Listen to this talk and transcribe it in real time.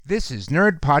This is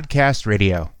Nerd Podcast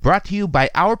Radio, brought to you by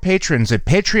our patrons at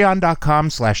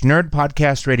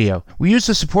patreon.com/nerdpodcastradio. We use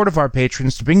the support of our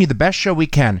patrons to bring you the best show we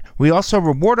can. We also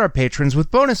reward our patrons with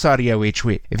bonus audio each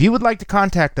week. If you would like to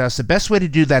contact us, the best way to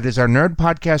do that is our Nerd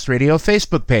Podcast Radio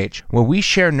Facebook page, where we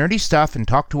share nerdy stuff and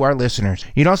talk to our listeners.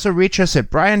 You can also reach us at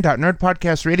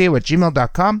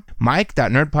brian.nerdpodcastradio@gmail.com,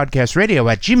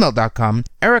 mike.nerdpodcastradio@gmail.com,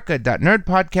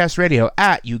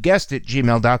 erica.nerdpodcastradio@ you guessed it,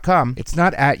 gmail.com. It's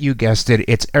not at you guessed it,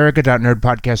 it's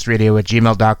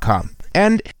erica.nerdpodcastradio@gmail.com.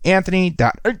 And Anthony.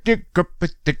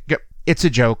 It's a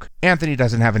joke. Anthony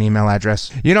doesn't have an email address.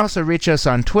 You can also reach us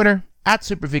on Twitter, at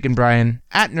SuperVeganBrian,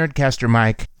 at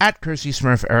NerdcasterMike, at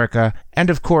CursySmurfErica, and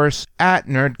of course, at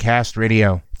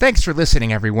NerdcastRadio. Thanks for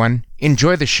listening, everyone.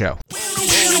 Enjoy the show.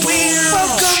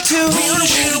 Welcome to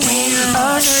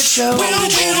our Nerd Show,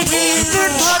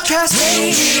 Nerd Podcast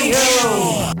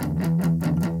Radio.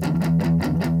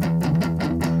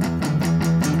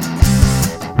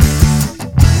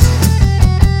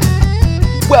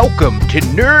 Welcome to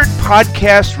Nerd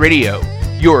Podcast Radio,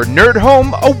 your nerd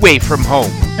home away from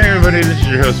home. Hey everybody, this is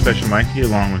your host, Special Mikey.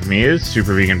 Along with me is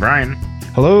Super Vegan Brian.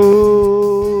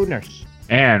 Hello, nurse.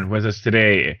 And with us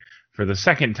today, for the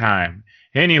second time,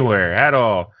 anywhere at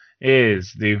all,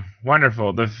 is the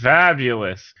wonderful, the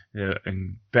fabulous,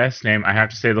 and best name, I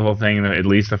have to say the whole thing at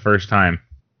least the first time,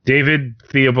 David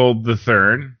Theobald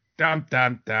III. Dum,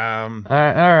 dum, dum. All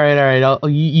right.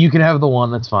 You can have the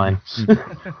one. That's fine.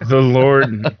 the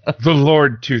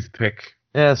Lord Toothpick.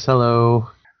 Yes, hello.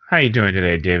 How you doing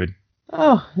today, David?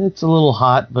 Oh, it's a little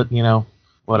hot, but you know,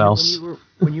 what else?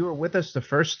 When you were with us the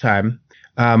first time,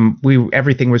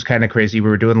 everything was kind of crazy.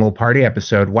 We were doing a little party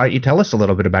episode. Why don't you tell us a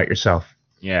little bit about yourself?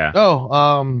 Yeah. Oh,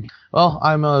 well,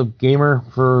 I'm a gamer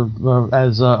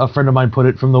as a friend of mine put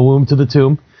it, from the womb to the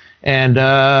tomb. And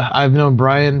I've known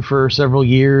Brian for several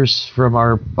years from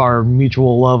our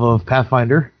mutual love of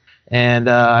Pathfinder. And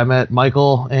I met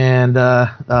Michael and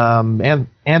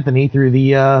Anthony through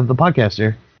the podcast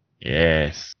here.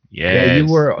 Yes. Yeah,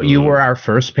 you were our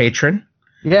first patron.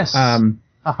 Yes.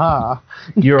 Haha.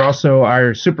 You're also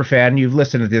our super fan. You've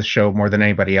listened to this show more than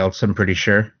anybody else, I'm pretty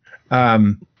sure.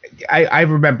 I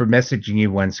remember messaging you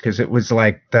once because it was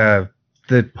like the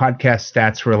podcast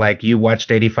stats were like you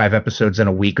watched 85 episodes in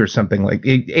a week or something, like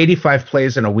 85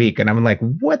 plays in a week. And I'm like,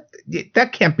 what?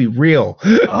 That can't be real.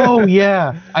 Oh,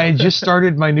 yeah. I had just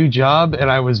started my new job and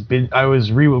I was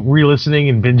re-listening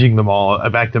and binging them all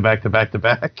back to back to back to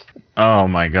back. Oh,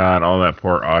 my God. All that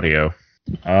poor audio.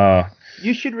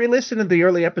 You should re-listen to the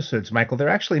early episodes, Michael. They're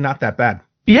actually not that bad.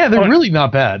 Yeah, they're really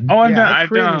not bad. Oh, I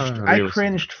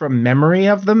cringed from memory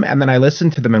of them, and then I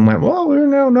listened to them and went, well,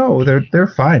 no, they're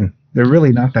fine. They're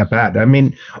really not that bad. I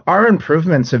mean, our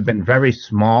improvements have been very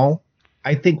small.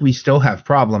 I think we still have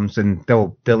problems, and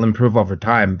they'll improve over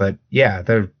time. But yeah,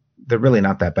 they're really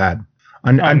not that bad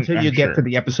until you get to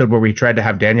the episode where we tried to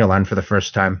have Daniel on for the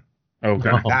first time. Oh,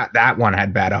 God. That one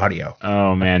had bad audio.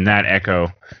 Oh, man, that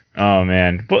echo. Oh,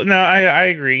 man. But no, I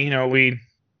agree. We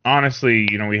honestly,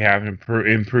 we have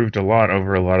improved a lot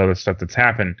over a lot of the stuff that's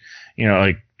happened.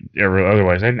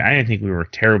 Otherwise, I didn't think we were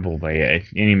terrible by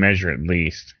any measure, at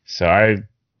least. So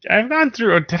I've gone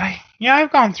through.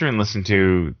 I've gone through and listened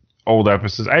to old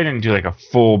episodes. I didn't do like a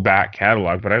full back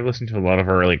catalog, but I listened to a lot of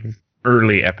our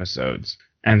early episodes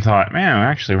and thought, man,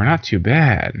 actually, we're not too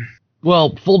bad.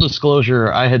 Well, full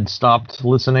disclosure, I had stopped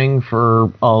listening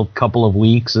for a couple of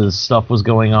weeks as stuff was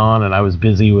going on, and I was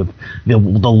busy with the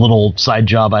little side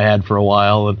job I had for a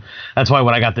while, and that's why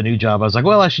when I got the new job, I was like,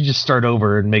 well, I should just start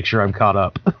over and make sure I'm caught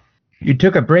up. You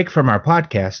took a break from our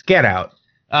podcast. Get out.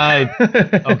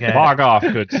 Okay. Log off,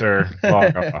 good sir.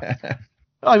 Log off.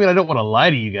 I mean, I don't want to lie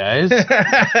to you guys.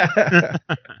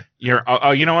 You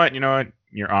know what?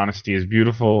 Your honesty is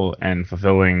beautiful and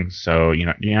fulfilling, so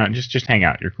just hang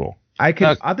out. You're cool. I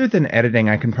can, other than editing,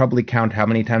 I can probably count how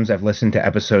many times I've listened to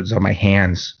episodes on my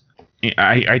hands.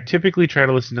 I typically try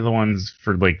to listen to the ones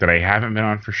for that I haven't been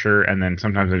on for sure, and then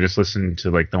sometimes I just listen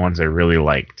to the ones I really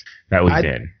liked that we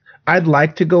did. I'd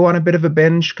like to go on a bit of a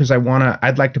binge because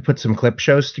I'd like to put some clip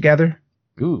shows together.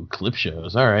 Ooh, clip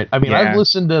shows. All right. I mean, yeah. I've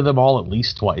listened to them all at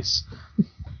least twice.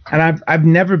 And I've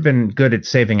never been good at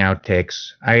saving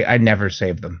outtakes. I never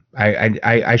save them.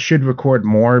 I should record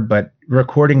more, but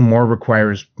recording more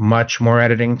requires much more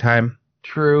editing time.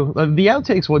 True. The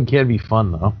outtakes one can be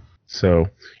fun though. So,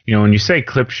 when you say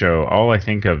clip show, all I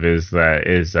think of is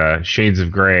Shades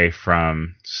of Grey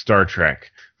from Star Trek,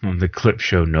 the clip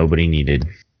show nobody needed.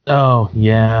 Oh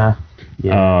yeah.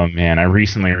 Oh man, I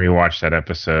recently rewatched that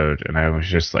episode and I was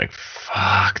just like,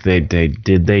 fuck, did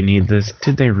they need this?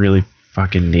 Did they really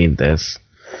fucking need this?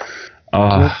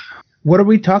 What are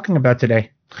we talking about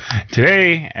today?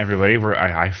 Today, everybody,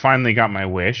 I finally got my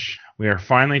wish. We are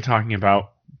finally talking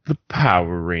about the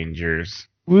Power Rangers.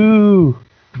 Woo!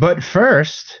 But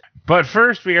first,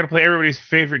 we got to play everybody's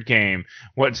favorite game,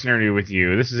 What's Nerdy With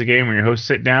You. This is a game where your hosts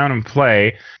sit down and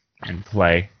play.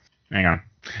 Hang on.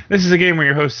 This is a game where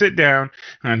your hosts sit down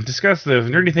and discuss the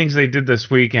nerdy things they did this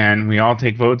week, and we all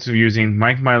take votes of using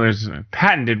Mike Myler's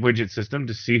patented widget system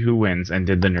to see who wins and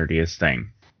did the nerdiest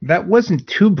thing. that wasn't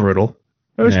too brutal.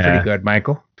 That was pretty good,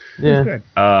 Michael. Yeah. Good.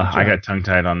 I got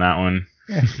tongue-tied on that one.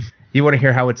 Yeah. You want to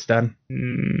hear how it's done?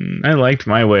 I liked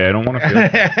my way. I don't want to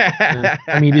feel...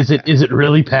 I mean, is it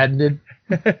really patented?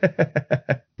 All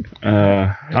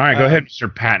right, go ahead,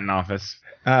 Mr. Patent Office.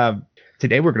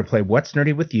 Today we're going to play What's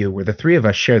Nerdy With You, where the three of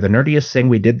us share the nerdiest thing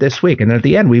we did this week. And at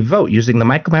the end, we vote using the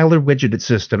Mike Myler widget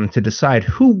system to decide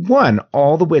who won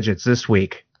all the widgets this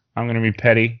week. I'm going to be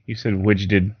petty. You said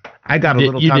widgeted. I got a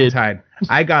little tongue-tied.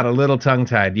 I got a little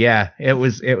tongue-tied. Yeah,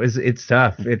 it's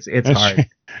tough. It's hard.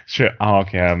 Sure. Oh,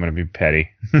 okay. I'm going to be petty.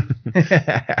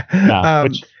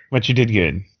 But you did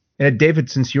good. David,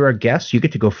 since you're a guest, you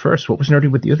get to go first. What was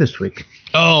nerdy with you this week?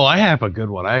 Oh, I have a good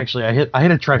one. I hit a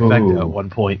trifecta at one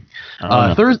point.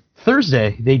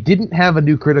 Thursday, they didn't have a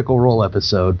new Critical Role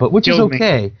episode, but which is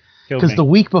okay because the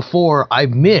week before I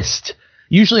missed.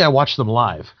 Usually I watch them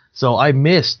live, so I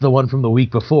missed the one from the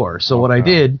week before. So what I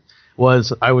did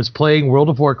was I was playing World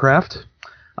of Warcraft.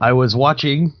 I was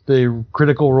watching the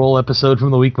Critical Role episode from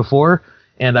the week before,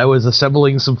 and I was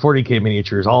assembling some 40K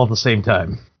miniatures all at the same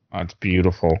time. Oh, it's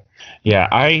beautiful. Yeah,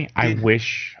 I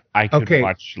wish I could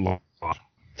watch.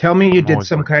 Tell me you did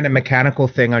some kind of mechanical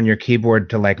thing on your keyboard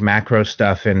to like macro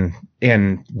stuff in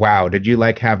WoW. Did you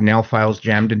like have nail files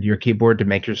jammed into your keyboard to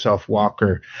make yourself walk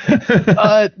or?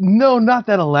 No, not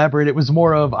that elaborate. It was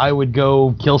more of I would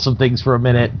go kill some things for a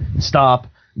minute, stop,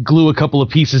 glue a couple of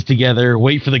pieces together,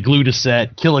 wait for the glue to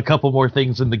set, kill a couple more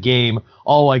things in the game,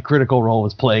 all while Critical Role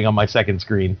was playing on my second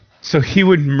screen. So he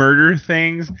would murder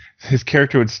things. His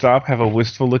character would stop, have a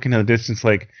wistful look into the distance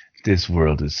like, this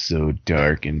world is so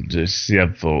dark and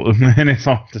deceitful. And it's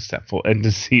all deceptive and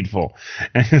deceitful.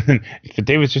 And then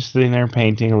David's just sitting there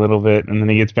painting a little bit, and then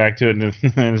he gets back to it, and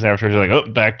his afterwards like,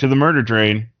 oh, back to the murder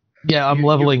train. Yeah, I'm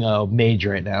leveling a mage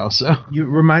right now. So you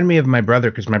remind me of my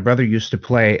brother, because my brother used to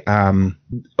play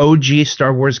OG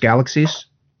Star Wars Galaxies.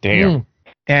 Damn.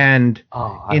 And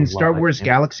in Star Wars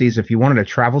Galaxies, if you wanted to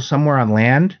travel somewhere on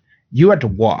land, you had to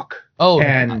walk. Oh,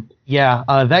 and yeah,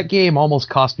 that game almost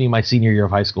cost me my senior year of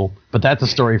high school, but that's a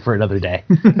story for another day.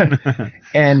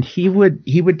 And he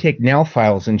would take nail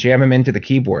files and jam them into the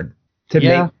keyboard to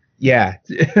make. Yeah.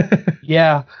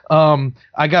 Yeah.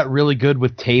 I got really good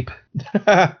with tape.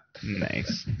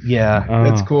 Nice. Yeah,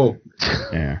 that's cool.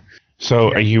 Yeah.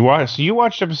 So you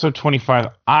watched episode 25.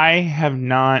 I have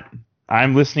not.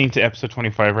 I'm listening to episode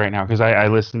 25 right now because I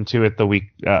listened to it a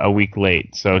week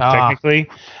late. So technically,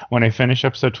 when I finish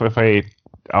episode 25,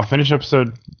 I'll finish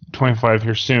episode 25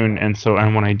 here soon. And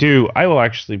when I do, I will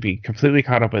actually be completely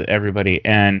caught up with everybody.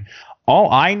 And all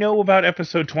I know about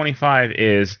episode 25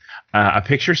 is a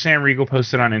picture Sam Riegel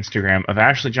posted on Instagram of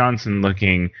Ashley Johnson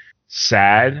looking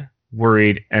sad,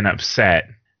 worried, and upset,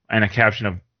 and a caption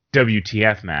of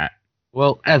WTF, Matt.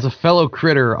 Well, as a fellow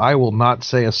critter, I will not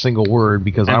say a single word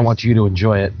because I want you to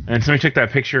enjoy it. And somebody took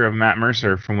that picture of Matt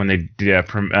Mercer from when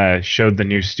they showed the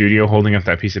new studio holding up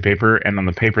that piece of paper, and on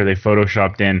the paper they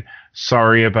photoshopped in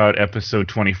 "Sorry about episode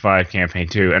 25 campaign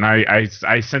 2." And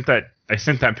I sent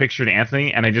that picture to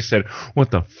Anthony, and I just said,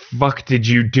 "What the fuck did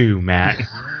you do, Matt?"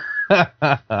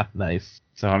 Nice.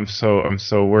 So I'm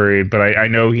so worried, but I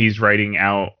know he's writing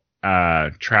out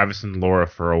Travis and Laura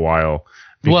for a while.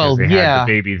 Because they had the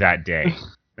baby that day.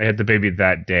 They had the baby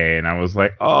that day, and I was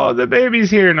like, oh, the baby's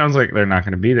here. And I was like, they're not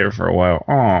going to be there for a while.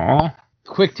 Aww.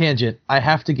 Quick tangent. I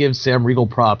have to give Sam Riegel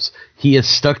props. He has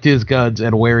stuck to his guns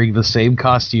and wearing the same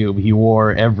costume he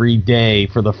wore every day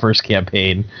for the first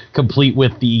campaign, complete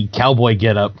with the cowboy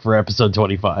getup for episode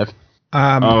 25.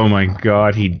 Oh, my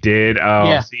God, he did? Oh,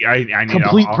 yeah. See, I need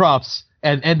complete props.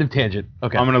 And end of tangent.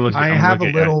 Okay. I'm going to look. I have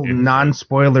a little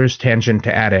non-spoilers tangent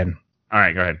to add in. All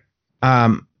right, go ahead.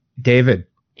 David.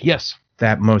 Yes.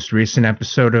 That most recent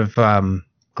episode of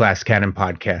Glass Cannon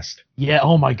podcast. Yeah.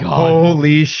 Oh my God.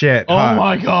 Holy shit. Oh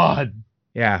my God.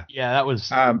 Yeah. Yeah. That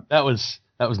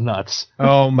was nuts.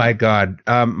 Oh my God.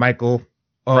 Michael.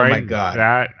 Oh right, my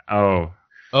God. Oh.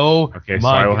 Okay. So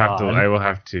I will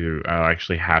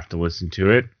actually have to listen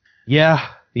to it. Yeah.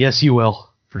 Yes, you will.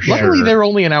 For sure. Luckily, they're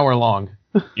only an hour long.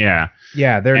 Yeah.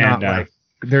 Yeah. They're not like.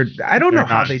 I don't know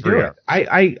how they do it.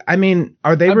 I mean,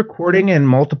 are they recording in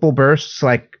multiple bursts?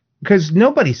 Like, because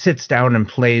nobody sits down and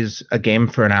plays a game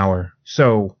for an hour.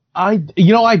 So I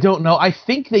don't know. I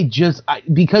think they just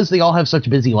because they all have such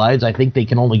busy lives. I think they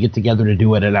can only get together to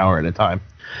do it an hour at a time.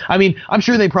 I mean, I'm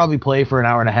sure they probably play for an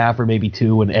hour and a half or maybe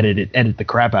 2 and edit the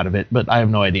crap out of it. But I have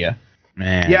no idea.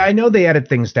 Man. Yeah, I know they edit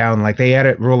things down. Like they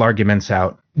edit rule arguments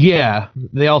out. Yeah,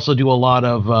 they also do a lot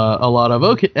of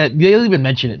okay. They'll even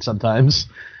mention it sometimes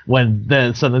when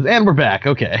the sun and we're back.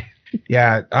 Okay.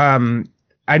 Yeah.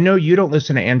 I know you don't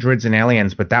listen to Androids and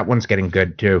Aliens, but that one's getting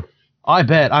good too. I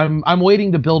bet. I'm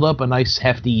waiting to build up a nice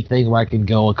hefty thing where I can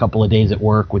go a couple of days at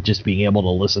work with just being able to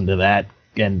listen to that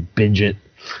and binge it.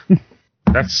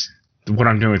 That's what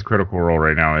I'm doing with Critical Role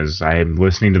right now. Is I'm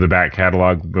listening to the back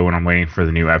catalog when I'm waiting for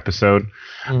the new episode.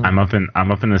 I'm up in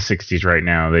the 60s right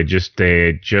now. They just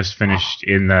finished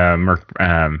in the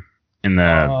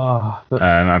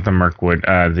not the Mirkwood,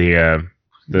 the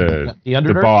Underdark?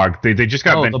 the bog. They just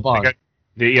got the bog.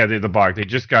 The bog. They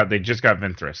just got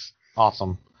Ventress.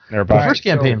 Awesome. The first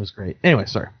campaign was great. Anyway,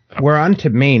 sorry. We're on to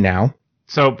me now.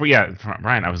 So, but yeah,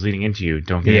 Ryan, I was leading into you.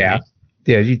 Don't get me.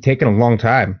 Yeah, you've taken a long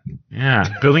time. Yeah,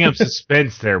 building up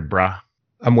suspense there, bruh.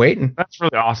 I'm waiting. That's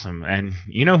really awesome. And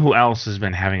you know who else has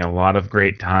been having a lot of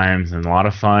great times and a lot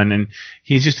of fun, and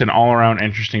he's just an all-around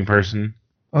interesting person?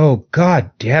 Oh,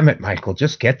 God damn it, Michael.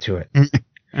 Just get to it. Believe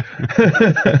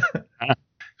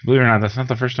it or not, that's not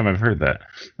the first time I've heard that.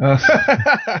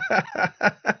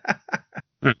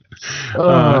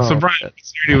 So, Brian,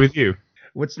 what's nerdy with you?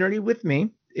 What's nerdy with me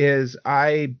is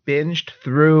I binged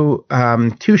through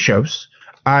 2 shows.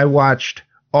 I watched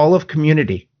all of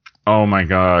Community. Oh, my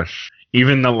gosh.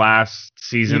 Even the last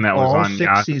season that was on...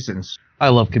 All 6 seasons. I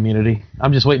love Community.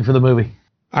 I'm just waiting for the movie.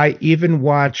 I even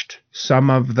watched some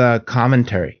of the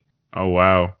commentary. Oh,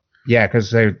 wow. Yeah,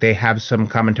 because they have some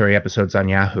commentary episodes on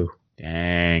Yahoo.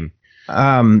 Dang.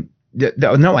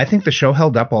 No, I think the show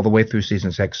held up all the way through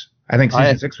season 6. I think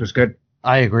season 6 was good.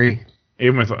 I agree.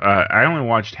 Even with I only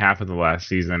watched half of the last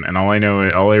season, and all I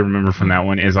remember from that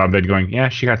one is Abed going, "Yeah,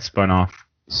 she got spun off."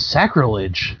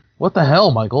 Sacrilege! What the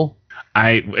hell, Michael?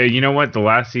 You know what? The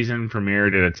last season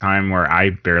premiered at a time where I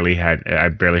barely had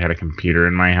a computer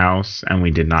in my house, and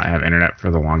we did not have internet for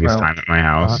the longest time at my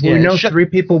house. We know 3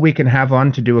 people we can have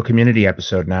on to do a Community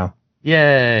episode now.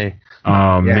 Yay!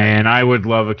 Oh man, I would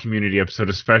love a Community episode,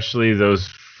 especially those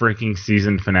freaking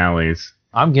season finales.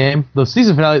 I'm game. The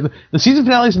season finales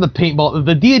and the paintball,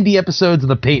 the D&D episodes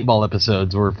and the paintball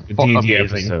episodes were the D&D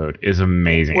episode is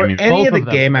amazing. Or any of the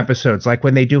game episodes, like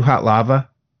when they do Hot Lava.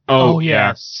 Oh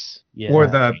yes. Yeah. Or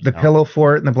the pillow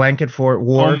fort and the blanket fort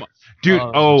war. Dude.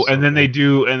 And then they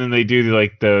do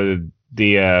like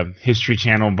the History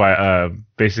Channel by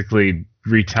basically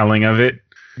retelling of it.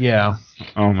 Yeah.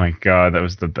 Oh my god, that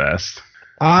was the best.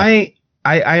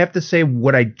 I have to say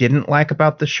what I didn't like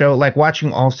about the show, like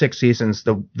watching all 6 seasons,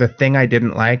 the thing I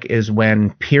didn't like is when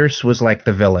Pierce was like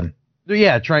the villain.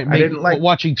 Yeah,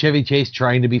 watching Chevy Chase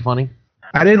trying to be funny.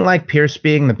 I didn't like Pierce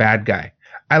being the bad guy.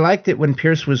 I liked it when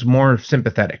Pierce was more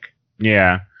sympathetic.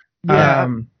 Yeah. Yeah.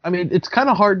 I mean, it's kind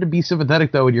of hard to be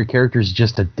sympathetic though when your character's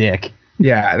just a dick.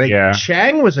 Yeah.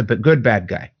 Chang was a good bad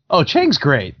guy. Oh, Chang's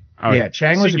great. Oh, yeah,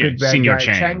 Chang was a good bad guy.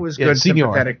 Chang was good,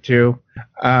 sympathetic too.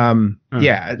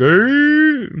 Yeah.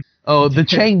 Oh, the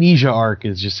Changnesia arc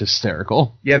is just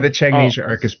hysterical. Yeah, the Changnesia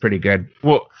arc is pretty good.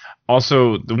 Well,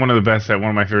 also, one of my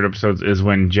favorite episodes is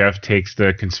when Jeff takes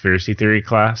the conspiracy theory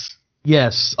class.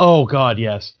 Yes. Oh, God,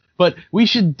 yes. But we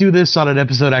should do this on an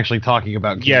episode actually talking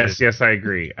about Yes, I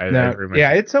agree. I agree.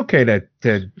 Yeah, it's okay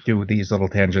to do these little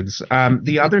tangents.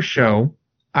 The other show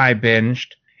I binged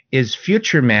is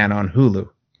Future Man on Hulu.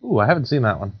 Ooh, I haven't seen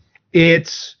that one.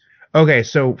 It's okay.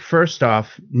 So first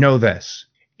off, know this: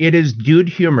 it is dude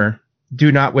humor.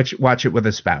 Do not watch it with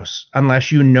a spouse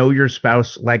unless you know your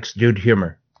spouse likes dude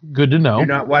humor. Good to know. Do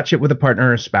not watch it with a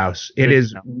partner or spouse. It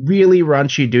is really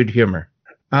raunchy dude humor.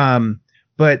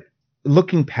 But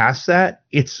looking past that,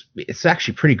 it's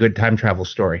actually a pretty good time travel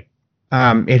story.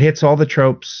 It hits all the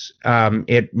tropes.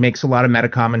 It makes a lot of meta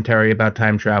commentary about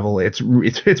time travel. It's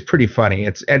pretty funny.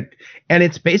 And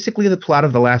it's basically the plot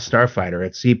of The Last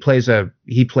Starfighter. He plays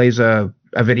a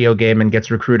video game and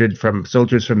gets recruited from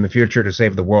soldiers from the future to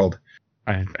save the world.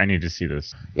 I need to see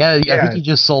this. Yeah, I think you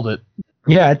just sold it.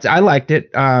 Yeah, I liked it.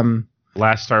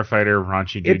 Last Starfighter,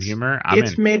 raunchy dude humor.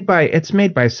 It's made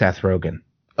by Seth Rogen.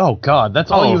 Oh God,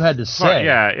 that's all you had to say.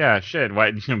 Yeah, shit.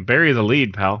 Why bury the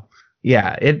lead, pal?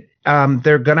 Yeah,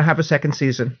 they're gonna have a second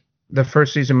season. The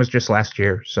first season was just last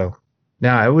year, so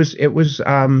no, it was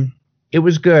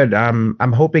good.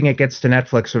 I'm hoping it gets to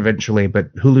Netflix eventually,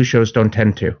 but Hulu shows don't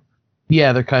tend to.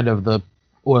 Yeah, they're kind of the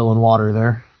oil and water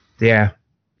there. Yeah.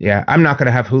 I'm not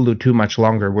gonna have Hulu too much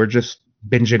longer. We're just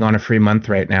binging on a free month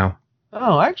right now.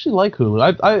 Oh, I actually like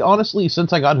Hulu. I honestly,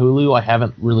 since I got Hulu, I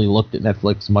haven't really looked at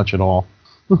Netflix much at all.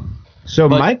 So,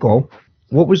 Michael,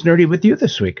 what was nerdy with you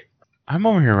this week? I'm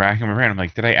over here racking my brain. I'm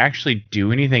like, did I actually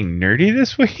do anything nerdy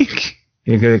this week?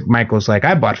 Michael's like,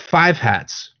 I bought 5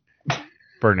 hats.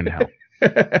 Burn in hell.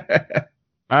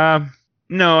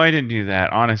 No, I didn't do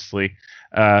that, honestly.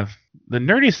 The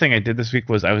nerdiest thing I did this week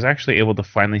was I was actually able to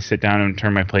finally sit down and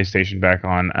turn my PlayStation back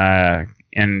on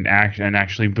and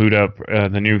actually boot up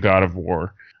the new God of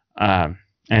War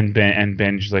and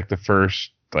binge like the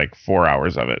first 4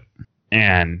 hours of it.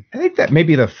 And I think that may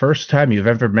be the first time you've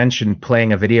ever mentioned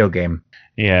playing a video game.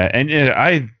 Yeah, and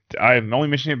I'm only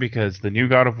mentioning it because the new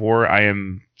God of War I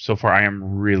am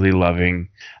really loving.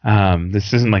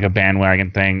 This isn't like a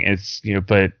bandwagon thing. It's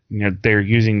but they're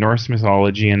using Norse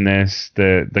mythology in this.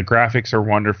 The graphics are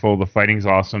wonderful. The fighting's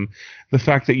awesome. The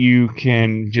fact that you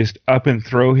can just up and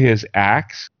throw his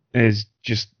axe is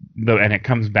just and it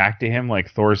comes back to him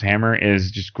like Thor's hammer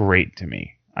is just great to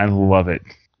me. I love it.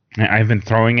 I've been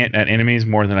throwing it at enemies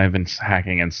more than I've been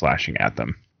hacking and slashing at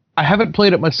them. I haven't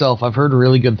played it myself. I've heard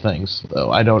really good things, though.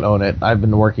 I don't own it. I've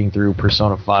been working through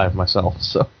Persona 5 myself,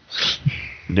 so.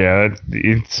 Yeah,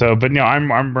 but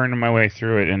I'm burning my way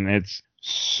through it, and it's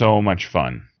so much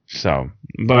fun. So,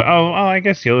 but I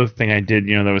guess the other thing I did,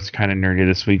 that was kind of nerdy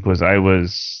this week was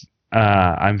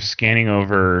I'm scanning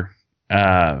over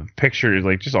pictures,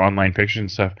 like just online pictures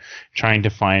and stuff, trying to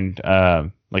find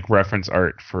reference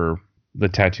art for the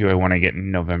tattoo I want to get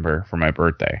in November for my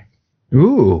birthday.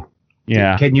 Ooh.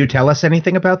 Yeah. Can you tell us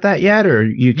anything about that yet, or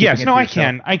you? Yes. No, I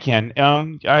can.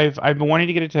 I've been wanting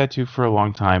to get a tattoo for a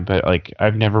long time, but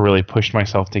I've never really pushed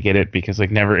myself to get it because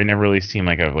it never really seemed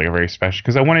like a very special.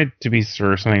 Because I wanted to be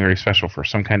for something very special for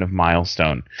some kind of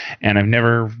milestone, and I've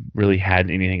never really had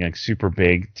anything super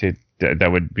big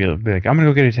that would be like I'm gonna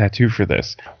go get a tattoo for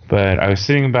this. But I was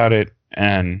thinking about it,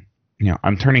 and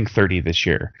I'm turning 30 this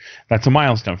year. That's a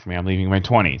milestone for me. I'm leaving my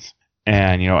 20s.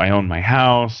 And, I own my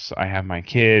house. I have my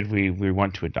kid. We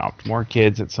want to adopt more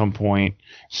kids at some point.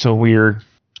 So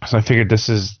I figured this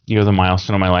is, the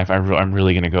milestone of my life. I'm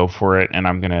really going to go for it, and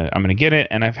I'm going to get it.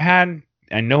 And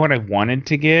I know what I wanted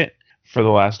to get for the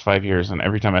last 5 years. And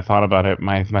every time I thought about it,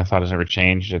 my thought has never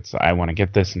changed. I want to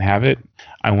get this and have it.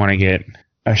 I want to get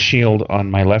a shield on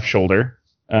my left shoulder.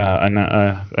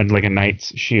 Like a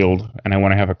knight's shield, and I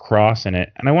want to have a cross in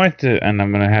it, and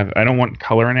I don't want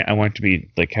color in it. I want it to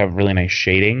be have really nice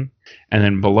shading, and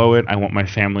then below it I want my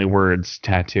family words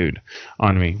tattooed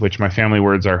on me, which my family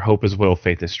words are hope is will,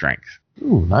 faith is strength.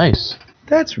 Ooh, nice.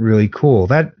 That's really cool.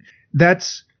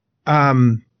 That's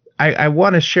I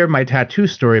want to share my tattoo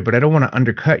story, but I don't want to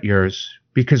undercut yours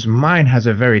because mine has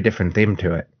a very different theme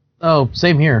to it. Oh,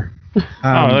 same here.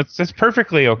 That's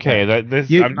perfectly okay.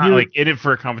 I'm not in it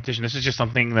for a competition. This is just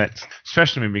something that's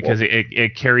special to me because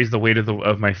it carries the weight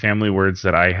of my family words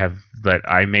that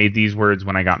I made these words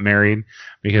when I got married,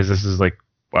 because this is what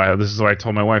I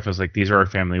told my wife. I was like, these are our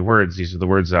family words. These are the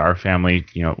words that our family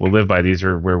will live by. These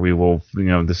are where we will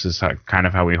this is kind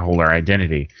of how we hold our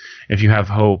identity. If you have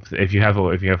hope, then you have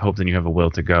a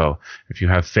will to go. If you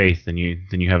have faith, then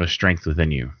you have a strength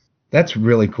within you. That's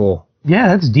really cool. Yeah,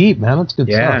 that's deep, man. That's good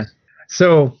stuff.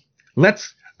 So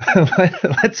let's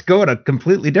go in a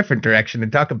completely different direction and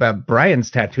talk about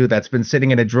Brian's tattoo that's been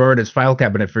sitting in a drawer in his file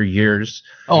cabinet for years.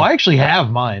 Oh, I actually have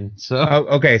mine. So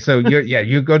okay, so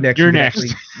you go next. You're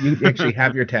next. You actually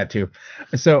have your tattoo.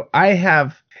 So I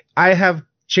have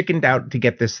chickened out to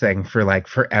get this thing for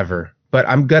forever, but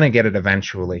I'm gonna get it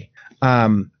eventually.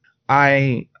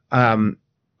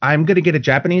 I'm going to get a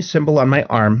Japanese symbol on my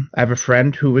arm. I have a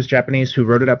friend who was Japanese who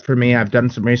wrote it up for me. I've done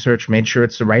some research, made sure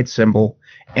it's the right symbol.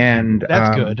 And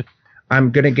that's good.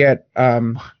 I'm going to get a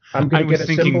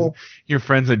symbol. Your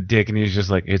friend's a dick, and he's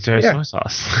just like, it's soy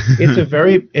sauce.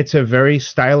 It's a very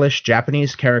stylish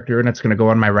Japanese character, and it's going to go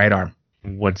on my right arm.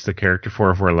 What's the character for,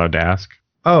 if we're allowed to ask?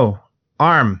 Oh,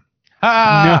 arm.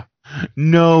 Ah!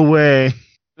 No way.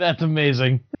 That's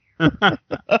amazing.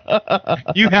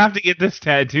 You have to get this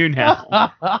tattoo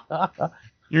now.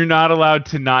 You're not allowed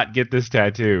to not get this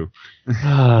tattoo.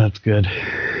 That's good.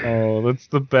 Oh, that's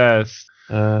the best.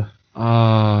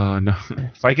 Oh no!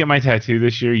 If I get my tattoo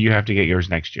this year, you have to get yours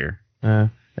next year.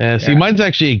 See, mine's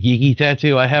actually a geeky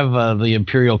tattoo. I have the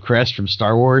Imperial crest from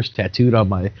Star Wars tattooed on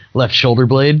my left shoulder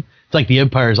blade. It's like the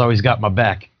Empire's always got my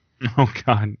back. Oh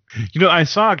God! I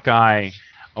saw a guy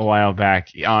a while back.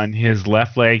 On his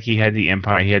left leg, he had the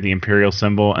Empire, he had the Imperial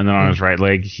symbol, and then on his right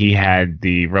leg, he had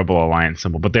the Rebel Alliance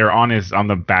symbol. But they're on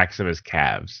the backs of his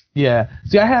calves. Yeah.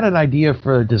 See, I had an idea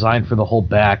for a design for the whole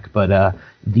back, but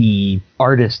the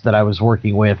artist that I was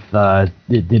working with, it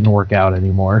didn't work out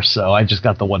anymore, so I just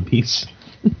got the one piece.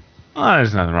 Well,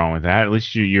 there's nothing wrong with that. At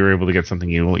least you were able to get something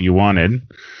you wanted.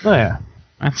 Oh yeah,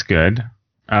 that's good.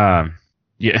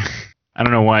 Yeah. I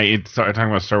don't know why talking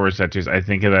about Star Wars tattoos. I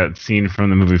think of that scene from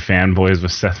the movie Fanboys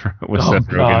with Seth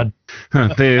Rogen.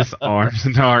 This arm's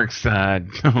the dark side.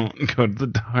 Don't go to the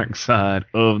dark side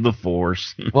of the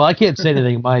Force. Well, I can't say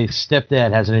anything. My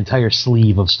stepdad has an entire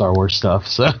sleeve of Star Wars stuff.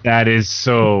 So that is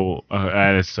so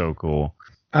cool.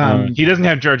 He doesn't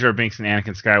have Jar Jar Binks and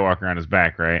Anakin Skywalker on his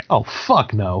back, right? Oh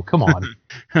fuck no! Come on.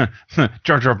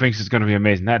 Jar Jar Binks is going to be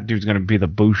amazing. That dude's going to be the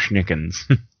Booshnickens.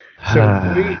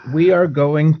 So we are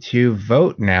going to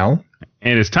vote now.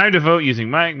 And it's time to vote using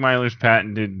Mike Myler's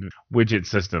patented widget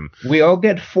system. We all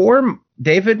get 4.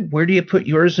 David, where do you put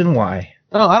yours and why?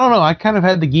 Oh, I don't know. I kind of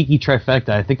had the geeky trifecta.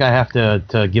 I think I have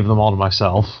to give them all to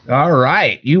myself. All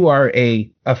right. You are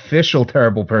a official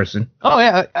terrible person. Oh,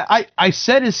 yeah. I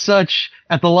said as such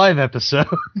at the live episode.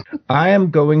 I am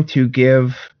going to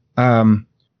give...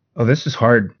 this is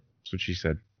hard. That's what she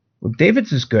said. Well,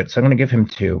 David's is good, so I'm going to give him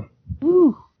 2.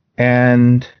 Woo.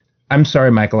 And I'm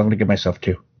sorry, Michael. I'm going to give myself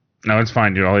 2. No, it's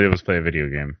fine, dude. All I did was play a video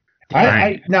game.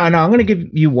 No, I'm going to give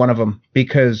you one of them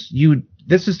because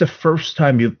this is the first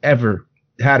time you've ever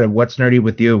had a What's Nerdy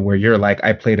with You where you're like,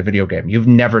 I played a video game. You've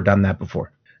never done that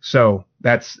before. So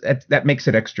that makes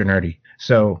it extra nerdy.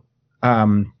 So,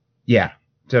 yeah.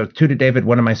 So 2 to David,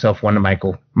 1 to myself, 1 to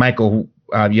Michael. Michael,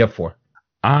 you have 4.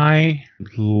 I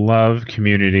love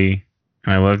Community,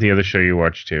 and I love the other show you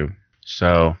watch too.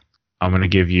 So I'm going to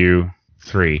give you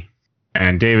 3.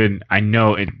 And David, I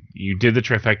know you did the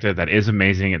trifecta. That is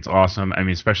amazing. It's awesome. I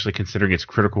mean, especially considering its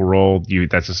Critical Role.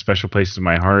 That's a special place in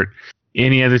my heart.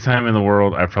 Any other time in the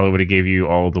world, I probably would have gave you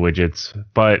all the widgets.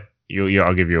 But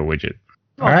I'll give you a widget.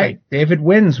 All right. David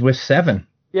wins with 7.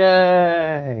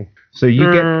 Yay. So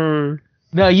you get...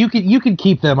 No, you can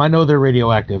keep them. I know they're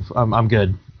radioactive. I'm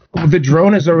good. The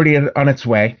drone is already on its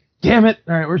way. Damn it.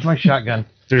 All right, where's my shotgun?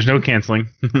 There's no canceling.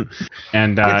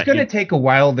 And it's going to take a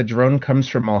while. The drone comes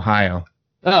from Ohio.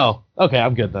 Oh, okay.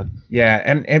 I'm good then. Yeah,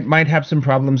 and it might have some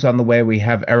problems on the way. We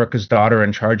have Erica's daughter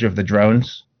in charge of the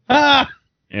drones. Ah!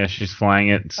 Yeah, she's flying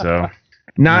it, so...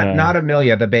 Not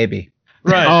Amelia, the baby.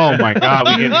 Right. Oh, my God.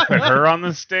 We didn't put her on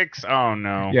the sticks? Oh,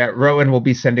 no. Yeah, Rowan will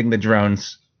be sending the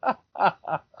drones.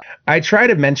 I try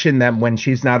to mention them when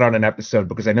she's not on an episode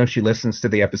because I know she listens to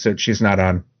the episode she's not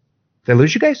on. Did I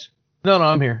lose you guys? No,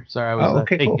 I'm here. Sorry, I was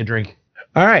taking a drink.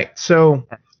 All right, so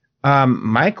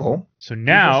Michael. So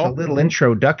now a little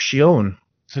introduction.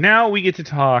 So now we get to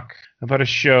talk about a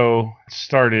show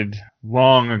started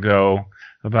long ago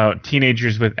about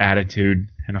teenagers with attitude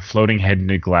and a floating head in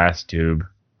a glass tube.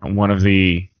 One of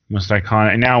the most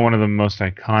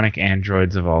iconic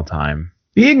androids of all time.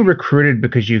 Being recruited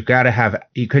because you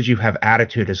have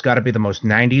attitude has got to be the most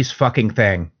 90s fucking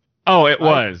thing. Oh, it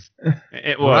was.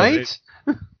 It was.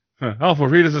 Right? Alpha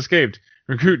Rita's escaped.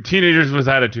 Recruit teenagers with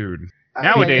attitude.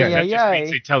 Nowadays, that just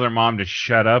means they tell their mom to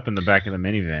shut up in the back of the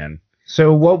minivan.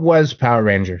 So what was Power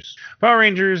Rangers? Power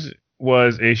Rangers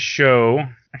was a show.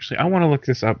 Actually, I want to look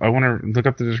this up. I want to look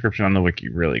up the description on the wiki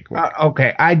really quick.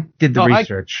 Okay, I did the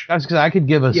research. I could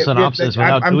give a synopsis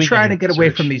without I'm doing trying to get research. away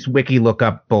from these wiki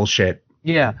lookup bullshit.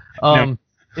 Yeah.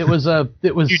 It was a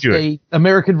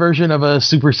American version of a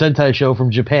Super Sentai show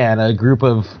from Japan. A group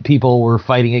of people were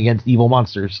fighting against evil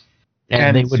monsters,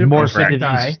 and they would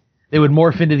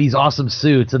morph into these awesome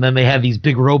suits, and then they had these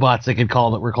big robots that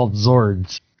were called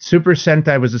Zords. Super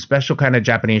Sentai was a special kind of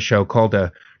Japanese show called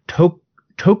a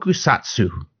tokusatsu.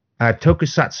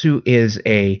 Tokusatsu is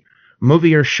a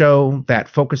movie or show that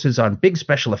focuses on big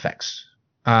special effects.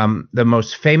 The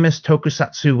most famous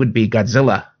tokusatsu would be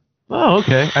Godzilla. Oh,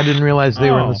 okay. I didn't realize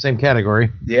they were in the same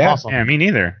category. Yeah. Awesome. Yeah, me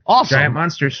neither. Awesome.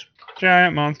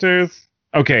 Giant monsters.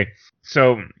 Okay.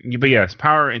 So, but yes,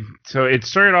 So it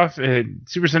started off.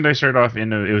 Super Sentai started off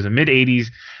it was a mid '80s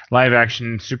live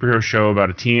action superhero show about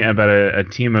a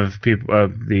team of people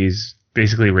of these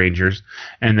basically Rangers,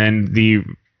 and then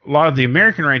a lot of the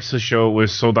American rights to the show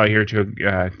was sold out here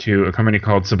to a company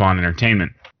called Saban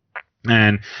Entertainment.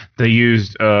 And they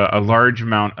used a large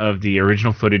amount of the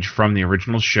original footage from the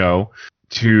original show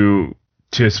to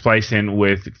splice in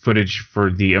with footage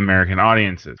for the American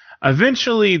audiences.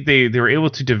 Eventually, they were able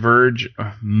to diverge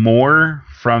more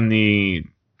from the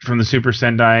Super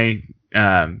Sentai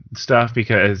stuff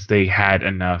because they had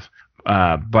enough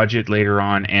budget later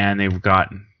on, and they've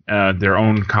got their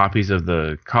own copies of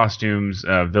the costumes,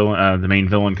 the main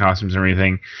villain costumes and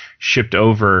everything shipped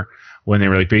over when they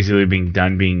were basically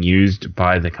being used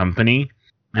by the company,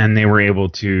 and they were able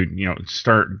to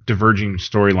start diverging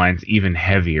storylines even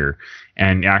heavier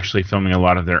and actually filming a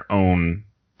lot of their own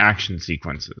action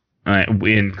sequences.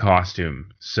 in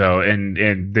costume. So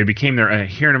and they became their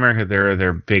here in America they're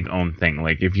their big own thing.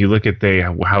 Like if you look at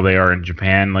how they are in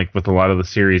Japan, like with a lot of the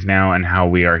series now and how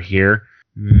we are here,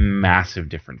 massive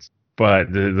difference.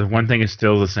 But the one thing is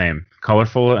still the same: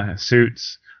 colorful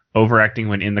suits, overacting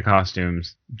when in the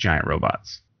costumes, giant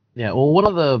robots. Yeah, well, one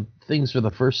of the things for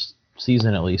the first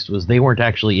season, at least, was they weren't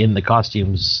actually in the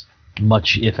costumes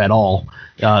much, if at all.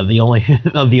 The only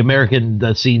of the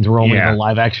American scenes were only the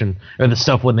live action or the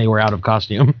stuff when they were out of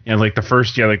costume. Yeah, like the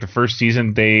first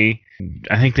season,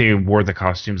 I think they wore the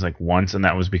costumes like once, and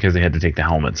that was because they had to take the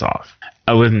helmets off.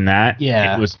 Other than that,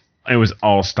 it was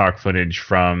all stock footage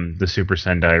from the Super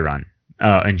Sentai run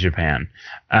in Japan.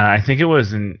 I think it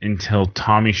was until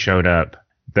Tommy showed up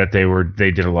that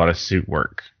they did a lot of suit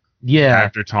work. Yeah.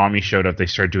 After Tommy showed up, they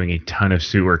started doing a ton of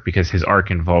suit work because his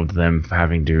arc involved them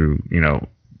having to,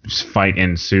 fight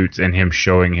in suits and him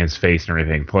showing his face and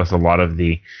everything. Plus a lot of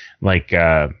the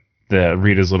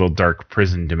Rita's little dark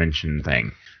prison dimension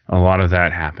thing. A lot of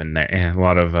that happened there, and a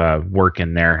lot of work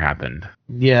in there happened.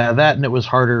 Yeah, that, and it was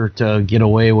harder to get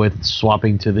away with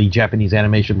swapping to the Japanese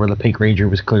animation where the Pink Ranger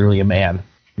was clearly a man.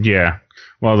 Yeah,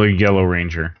 well, the Yellow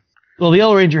Ranger. Well, the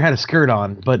Yellow Ranger had a skirt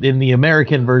on, but in the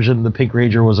American version, the Pink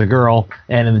Ranger was a girl,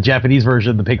 and in the Japanese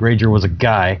version, the Pink Ranger was a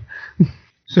guy.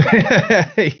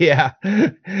 Yeah.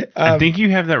 I think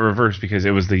you have that reversed because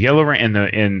it was the Yellow Ranger,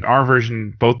 in our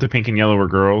version, both the pink and yellow were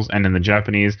girls, and in the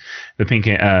Japanese, the pink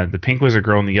was a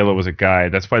girl and the yellow was a guy.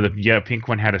 That's why the pink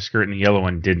one had a skirt and the yellow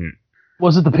one didn't.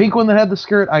 Was it the pink one that had the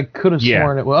skirt? I could have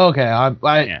sworn it. Well, okay.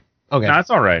 Okay. No, that's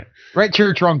all right. Right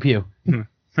church, wrong pew.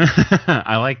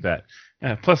 I like that.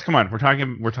 Plus, come on,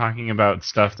 we're talking about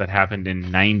stuff that happened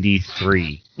in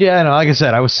 '93. Yeah, no, like I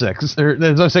said, I was 6. As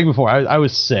I was saying before, I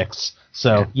was 6.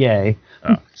 So, yay.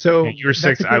 So you were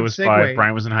 6, I was 5.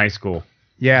 Brian was in high school.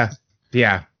 Yeah.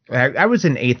 I was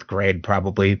in 8th grade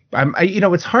probably.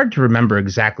 It's hard to remember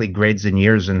exactly grades and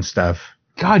years and stuff.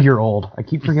 God, you're old. I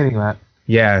keep forgetting that.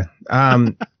 Yeah.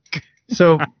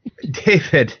 So,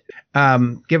 David,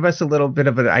 give us a little bit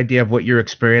of an idea of what your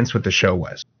experience with the show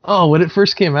was. Oh, when it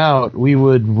first came out, we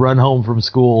would run home from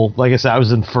school. Like I said, I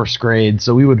was in 1st grade,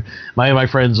 so my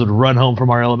friends would run home from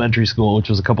our elementary school, which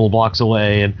was a couple of blocks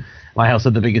away, and my house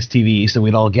had the biggest TV, so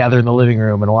we'd all gather in the living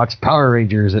room and watch Power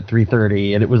Rangers at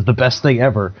 3:30, and it was the best thing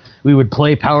ever. We would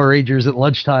play Power Rangers at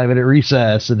lunchtime and at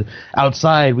recess, and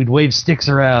outside we'd wave sticks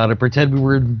around and pretend we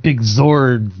were in big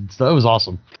Zords. So it was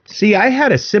awesome. See, I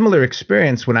had a similar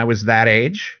experience when I was that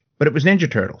age, but it was Ninja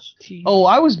Turtles. Oh,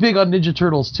 I was big on Ninja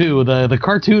Turtles too. The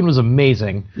cartoon was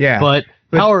amazing. Yeah. But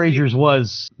Power Rangers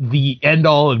was the end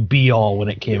all and be all when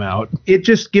it came out. It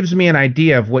just gives me an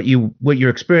idea of what your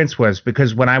experience was,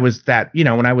 because when I was that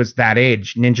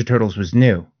age, Ninja Turtles was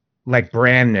new, like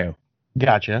brand new.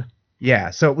 Gotcha. Yeah,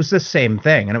 so it was the same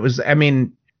thing, and it was,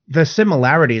 the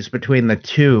similarities between the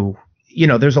two,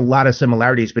 there's a lot of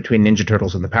similarities between Ninja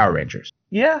Turtles and the Power Rangers.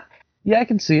 Yeah, I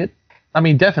can see it.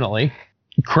 Definitely.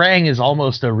 Krang is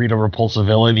almost a Rita Repulsa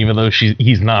villain, even though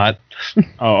he's not.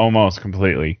 Oh, almost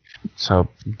completely. So,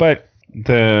 but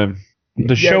the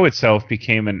show itself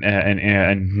became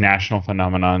a national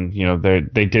phenomenon.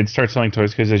 They did start selling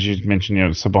toys because, as you mentioned,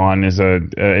 Saban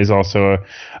is also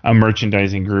a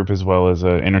merchandising group as well as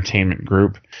an entertainment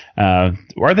group.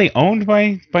 Are they owned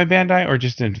by Bandai or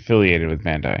just affiliated with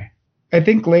Bandai? I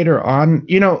think later on,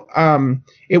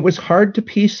 it was hard to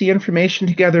piece the information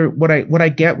together. What I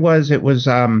get was it was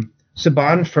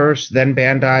Saban first, then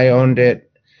Bandai owned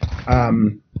it,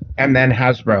 and then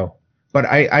Hasbro. But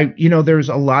there's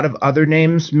a lot of other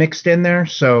names mixed in there,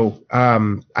 so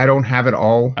I don't have it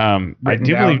all. I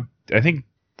think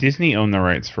Disney owned the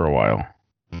rights for a while.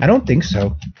 I don't think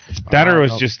so. That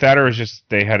was just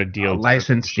they had a deal,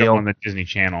 license deal on the Disney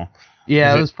Channel.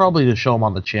 Yeah, it was probably to show them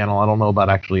on the channel. I don't know about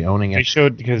actually owning it. They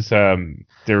showed because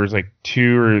there was like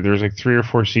 3 or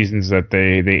 4 seasons that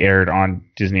they aired on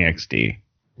Disney XD.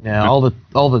 Yeah, all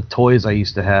the toys I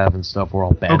used to have and stuff were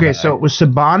all Bandai. Okay, so it was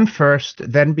Saban first,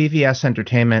 then BVS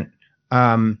Entertainment,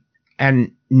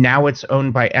 and now it's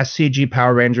owned by SCG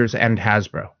Power Rangers and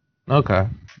Hasbro. Okay.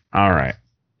 All right.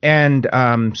 And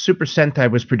Super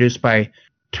Sentai was produced by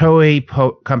Toei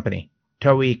Company.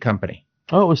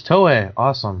 Oh, it was Toei.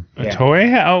 Awesome. Yeah.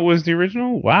 Toei was the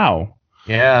original? Wow.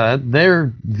 Yeah,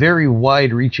 they're very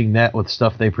wide-reaching net with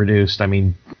stuff they produced.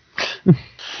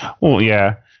 Well,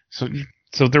 yeah. So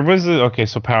there was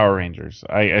so Power Rangers.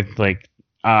 I like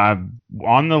on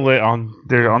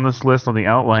this list on the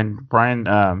outline, Brian.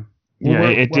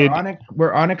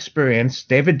 We're on experience.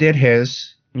 David did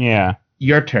his. Yeah.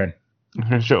 Your turn.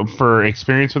 So for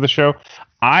experience with the show,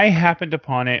 I happened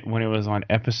upon it when it was on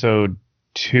episode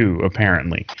 2,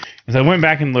 apparently. As I went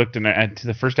back and looked, and to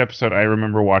the first episode, I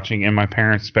remember watching in my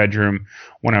parents' bedroom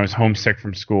when I was homesick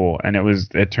from school, and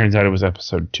it turns out it was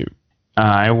episode 2.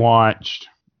 I watched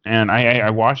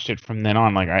it from then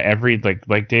on. Like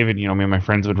like David, me and my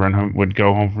friends would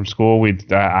go home from school.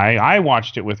 I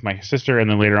watched it with my sister, and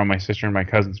then later on my sister and my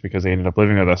cousins, because they ended up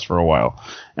living with us for a while,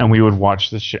 and we would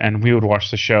watch the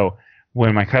show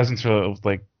when my cousins were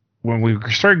like, when we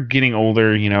started getting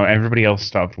older. Everybody else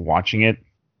stopped watching it.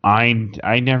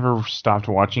 I never stopped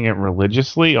watching it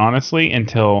religiously, honestly,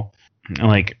 until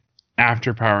like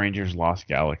after Power Rangers Lost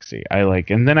Galaxy.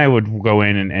 And then I would go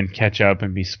in and catch up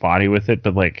and be spotty with it,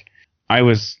 but like I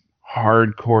was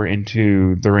hardcore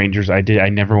into the Rangers. I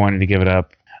never wanted to give it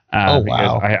up.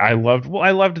 Because I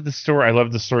loved the story. I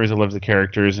loved the stories. I loved the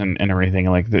characters and everything.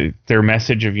 And like their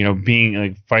message of being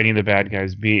like fighting the bad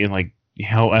guys, being like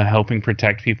helping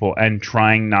protect people and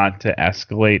trying not to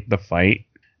escalate the fight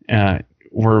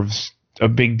were a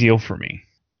big deal for me,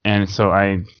 and so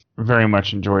I very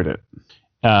much enjoyed it.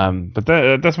 But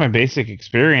that's my basic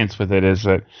experience with it, is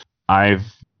that I've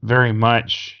very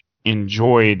much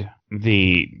enjoyed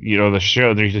the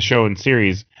show and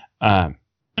series,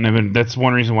 and that's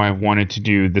one reason why I've wanted to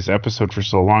do this episode for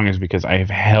so long, is because I have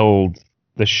held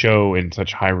the show in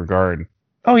such high regard.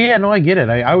 Oh yeah, no, I get it.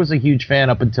 I was a huge fan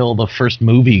up until the first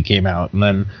movie came out, and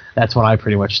then that's when I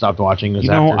pretty much stopped watching.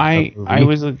 I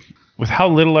was with how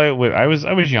little I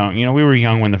was young. We were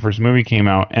young when the first movie came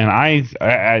out, and I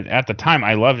at the time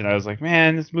I loved it. I was like,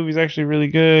 man, this movie's actually really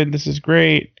good. This is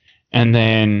great. And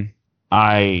then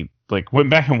I went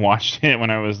back and watched it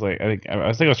when I was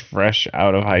I was fresh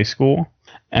out of high school,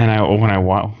 and when I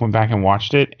went back and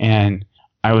watched it, and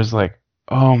I was like,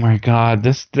 oh my god,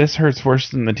 this hurts worse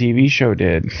than the TV show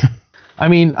did. I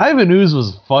mean, Ivan Ooze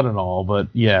was fun and all, but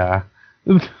yeah.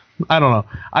 I don't know.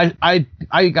 I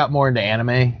got more into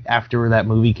anime after that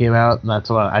movie came out, and that's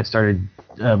when I started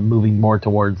moving more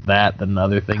towards that than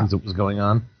other things that was going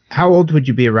on. How old would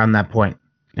you be around that point?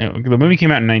 The movie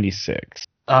came out in 96.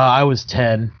 I was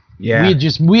 10. Yeah.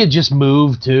 We had just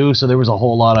moved too, so there was a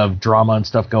whole lot of drama and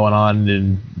stuff going on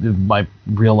in my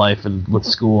real life and with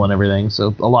school and everything.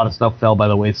 So a lot of stuff fell by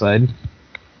the wayside.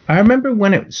 I remember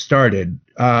when it started.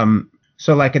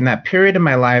 So like in that period of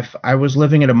my life, I was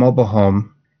living in a mobile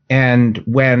home. And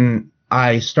when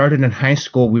I started in high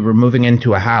school, we were moving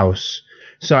into a house.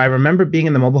 So I remember being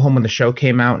in the mobile home when the show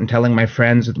came out and telling my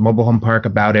friends at the mobile home park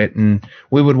about it. And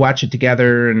we would watch it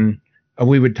together and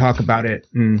we would talk about it.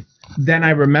 And then I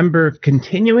remember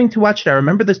continuing to watch it. I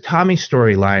remember this Tommy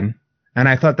storyline, and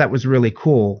I thought that was really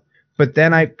cool. But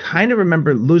then I kind of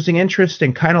remember losing interest,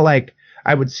 and kind of like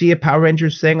I would see a Power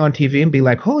Rangers thing on TV and be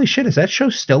like, holy shit, is that show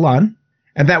still on?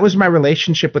 And that was my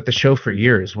relationship with the show for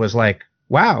years, was like,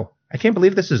 wow, I can't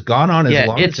believe this has gone on as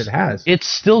long as it has. It's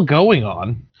still going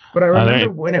on. But I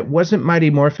remember when it wasn't Mighty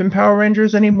Morphin Power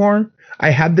Rangers anymore, I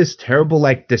had this terrible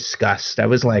disgust. I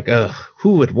was like, ugh,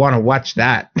 who would want to watch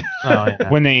that? Oh, yeah.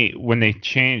 When they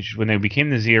became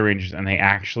the Zeo Rangers, and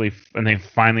they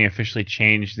finally officially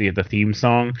changed the theme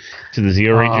song to the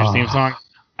Zeo Rangers theme song.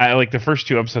 I the first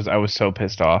 2 episodes, I was so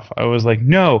pissed off. I was like,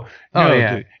 no.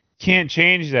 Can't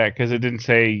change that, because it didn't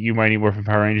say you Mighty Morphin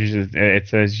Power Rangers. It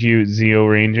says you Zeo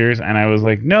Rangers, and I was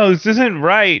like, no, this isn't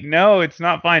right. No, it's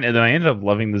not fine. And then I ended up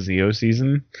loving the Zeo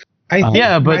season. I think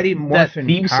but Mighty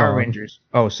Morphin Power Rangers.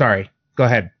 Oh, sorry. Go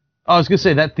ahead. I was gonna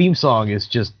say that theme song is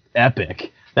just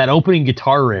epic. That opening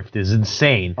guitar riff is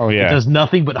insane. Oh yeah, it does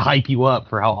nothing but hype you up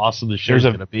for how awesome the show's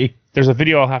gonna be. There's a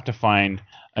video I'll have to find.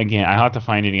 Again, I'll have to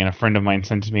find it again. A friend of mine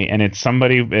sent to me, and it's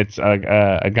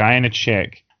a guy and a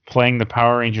chick playing the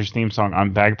Power Rangers theme song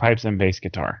on bagpipes and bass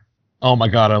guitar. Oh my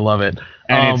god, I love it.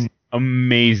 And it's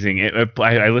amazing.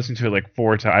 I listened to it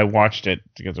 4 times. I watched it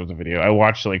because it was a video. I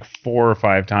watched it 4 or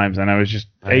 5 times, and I was just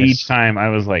each time I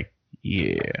was like,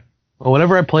 yeah. Well,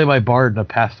 whenever I play my bard in a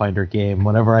Pathfinder game,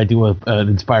 whenever I do an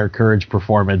Inspire Courage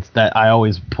performance, that I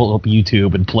always pull up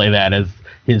YouTube and play that as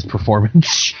his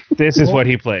performance. This is what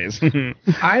he plays.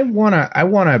 I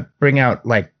wanna bring out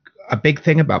a big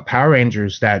thing about Power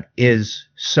Rangers that is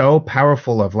so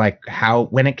powerful of how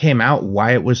when it came out,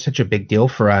 why it was such a big deal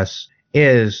for us,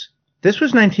 is this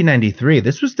was 1993.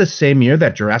 This was the same year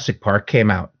that Jurassic Park came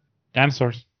out.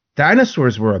 Dinosaurs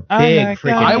were a big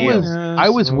freaking deal. I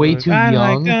was way too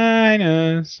young.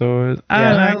 Dinosaurs.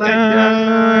 I like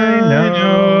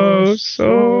dinosaurs.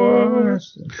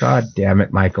 Dinosaurs. God damn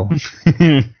it, Michael.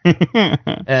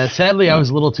 Sadly, I was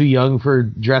a little too young for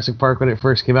Jurassic Park when it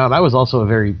first came out. I was also a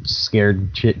very scared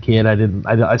shit kid.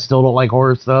 I still don't like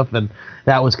horror stuff, and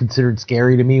that was considered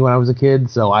scary to me when I was a kid,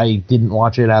 so I didn't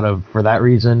watch it for that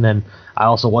reason, and I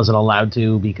also wasn't allowed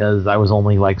to because I was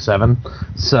only like 7.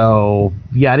 So,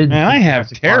 yeah, I didn't. Man, I have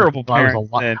terrible parents.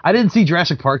 I didn't see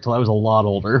Jurassic Park till I was a lot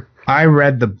older. I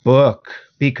read the book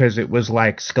because it was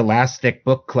like Scholastic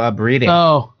Book Club reading.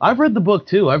 Oh, I've read the book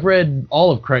too. I've read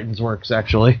all of Crichton's works,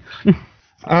 actually.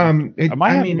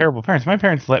 Terrible parents. My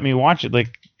parents let me watch it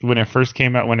like when it first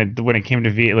came out. When it came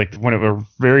to when it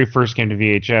very first came to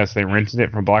VHS, they rented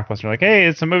it from Blockbuster. Like, hey,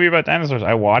 it's a movie about dinosaurs.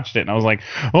 I watched it and I was like,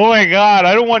 oh my god,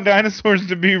 I don't want dinosaurs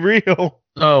to be real.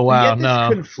 Oh wow, you had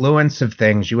this confluence of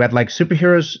things. You had like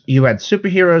superheroes. You had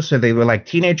superheroes, so they were like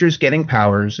teenagers getting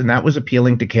powers, and that was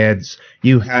appealing to kids.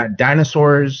 You had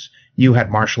dinosaurs. You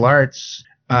had martial arts.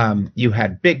 You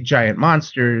had big giant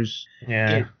monsters.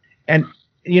 Yeah, and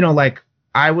like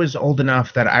I was old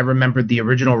enough that I remembered the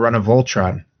original run of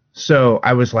Voltron. So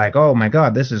I was like, oh my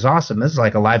god, this is awesome. This is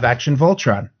like a live action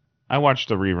Voltron. I watched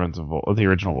the reruns of the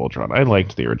original Voltron. I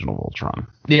liked the original Voltron.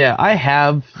 Yeah, I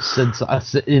have since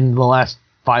in the last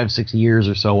 5-6 years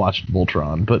or so watched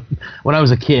Voltron. But when I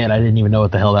was a kid, I didn't even know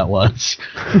what the hell that was.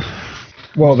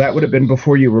 Well, that would have been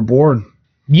before you were born.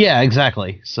 Yeah,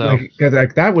 exactly. So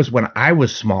like that was when I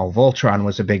was small. Voltron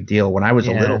was a big deal when I was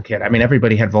a little kid. I mean,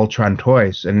 everybody had Voltron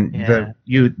toys, and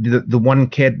the one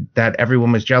kid that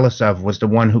everyone was jealous of was the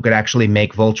one who could actually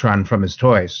make Voltron from his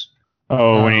toys.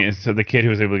 Oh, so the kid who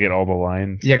was able to get all the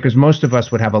lions. Yeah, because most of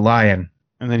us would have a lion.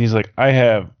 And then he's like, I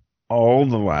have all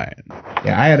the lions.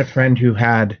 Yeah, I had a friend who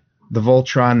had the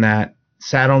Voltron that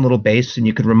sat on a little base and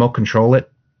you could remote control it.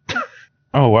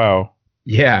 Oh, wow.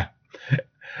 Yeah.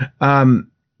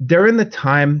 During the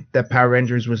time that Power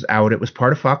Rangers was out, it was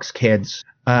part of Fox Kids.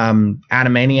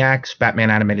 Animaniacs, Batman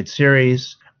Animated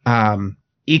Series.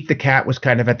 Eek the Cat was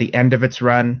kind of at the end of its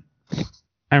run.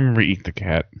 I remember Eek the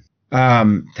Cat.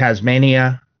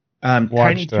 Tasmania.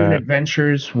 Tiny Toon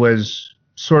Adventures was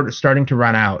sort of starting to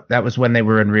run out. That was when they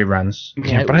were in reruns.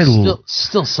 Yeah, but it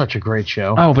still such a great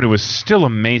show. Oh, but it was still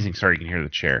amazing. Sorry, you can hear the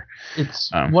chair.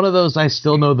 It's one of those I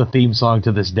still know the theme song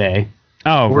to this day.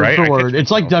 Oh, word right. For word.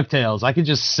 It's like DuckTales. I could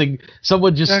just sing.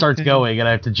 Someone just starts going and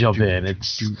I have to jump in.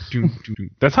 It's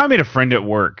That's how I made a friend at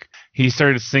work. He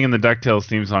started singing the DuckTales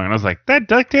theme song, and I was like, that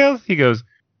DuckTales? He goes,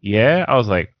 yeah. I was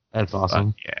like, that's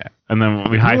awesome. Yeah. And then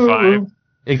we high-five.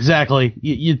 Exactly.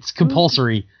 It's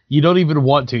compulsory. You don't even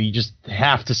want to. You just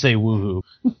have to say woohoo.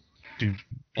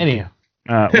 Anyhow.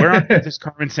 Where on this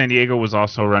Carmen Sandiego was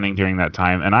also running during that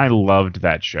time, and I loved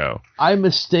that show. I've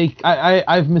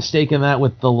mistaken that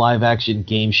with the live-action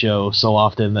game show so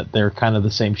often that they're kind of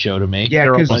the same show to me. Yeah,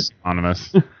 because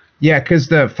anonymous. Yeah, because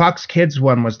the Fox Kids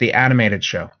one was the animated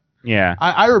show. Yeah,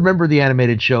 I remember the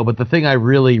animated show, but the thing I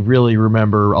really, really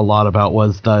remember a lot about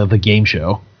was the game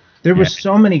show. There were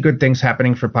so many good things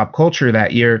happening for pop culture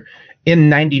that year. In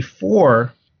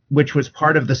 '94, which was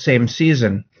part of the same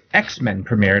season, X-Men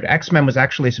premiered. X-Men was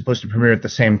actually supposed to premiere at the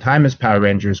same time as Power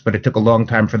Rangers, but it took a long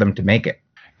time for them to make it.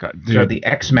 God, so the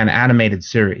X-Men animated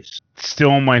series.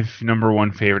 Still my number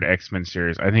one favorite X-Men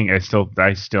series. I think I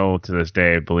still to this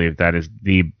day believe that is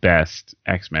the best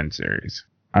X-Men series.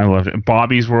 I loved it.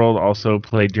 Bobby's World also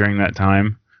played during that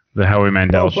time. The Howie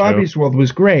Mandel show. Bobby's World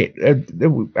was great.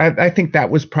 I think that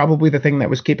was probably the thing that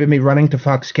was keeping me running to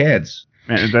Fox Kids.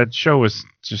 Man, that show was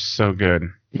just so good.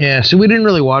 Yeah, so we didn't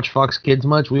really watch Fox Kids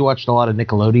much. We watched a lot of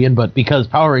Nickelodeon, but because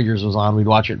Power Rangers was on, we'd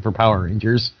watch it for Power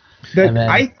Rangers.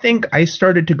 I think I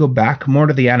started to go back more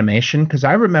to the animation because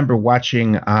I remember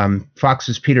watching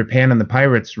Fox's Peter Pan and the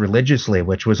Pirates religiously,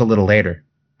 which was a little later.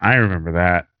 I remember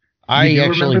that. I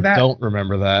actually don't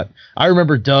remember that. I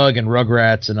remember Doug and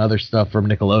Rugrats and other stuff from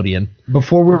Nickelodeon.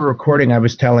 Before we were recording, I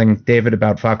was telling David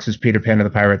about Fox's Peter Pan and the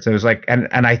Pirates. I was like, and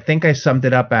I think I summed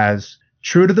it up as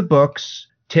true to the books.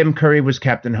 Tim Curry was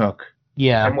Captain Hook.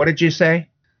 Yeah. And what did you say?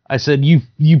 I said you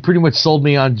pretty much sold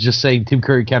me on just saying Tim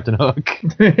Curry, Captain Hook.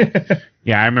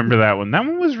 Yeah, I remember that one. That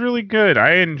one was really good.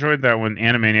 I enjoyed that one.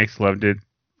 Animaniacs loved it.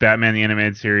 Batman the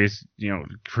Animated Series,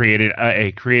 created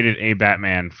a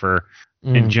Batman for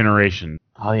in generation.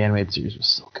 Oh, the animated series was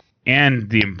so good. And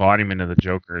the embodiment of the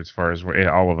Joker, as far as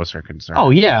all of us are concerned. Oh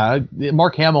yeah,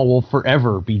 Mark Hamill will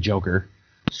forever be Joker.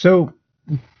 So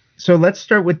let's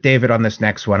start with David on this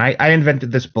next one. I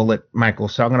invented this bullet, Michael,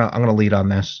 so I'm gonna lead on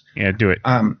this. Yeah, do it.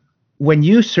 When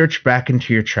you search back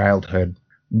into your childhood,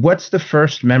 what's the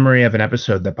first memory of an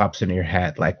episode that pops into your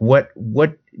head? Like what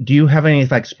do you have any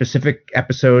like specific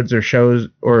episodes or shows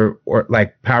or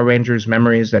like Power Rangers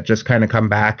memories that just kind of come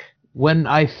back when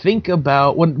I think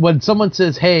about when someone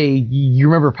says, "Hey, you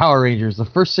remember Power Rangers?" the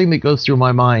first thing that goes through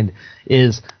my mind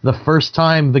is the first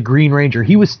time the Green Ranger,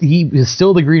 he was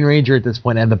still the Green Ranger at this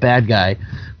point, and the bad guy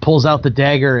pulls out the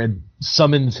dagger and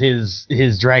summons his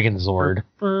Dragon Zord.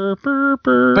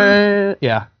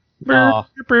 Yeah.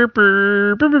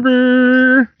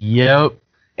 Yep.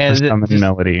 And the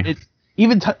melody.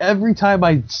 Every time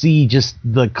I see just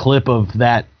the clip of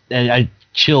that, I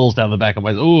chills down the back of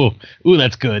my. Ooh,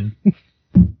 that's good.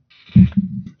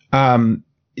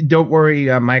 Don't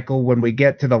worry, Michael. When we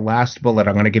get to the last bullet,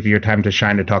 I'm going to give you your time to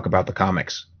shine to talk about the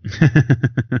comics.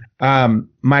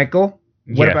 Michael,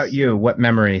 what about you? What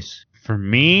memories? For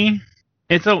me,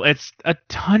 it's a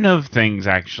ton of things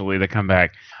actually that come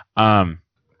back.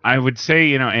 I would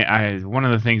say, one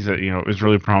of the things that is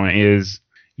really prominent is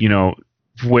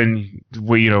when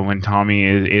Tommy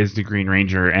is the Green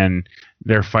Ranger and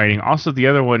they're fighting. Also, the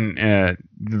other one,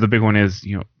 the big one is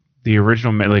the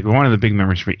original, like one of the big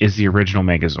memories for me is the original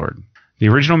Megazord. The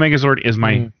original Megazord is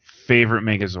my favorite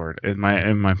Megazord in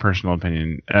my personal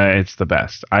opinion. It's the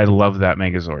best. I love that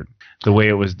Megazord. The way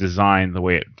it was designed, the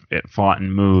way it fought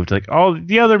and moved. Like all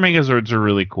the other Megazords are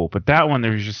really cool, but that one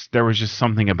there was just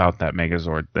something about that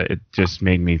Megazord that it just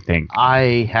made me think.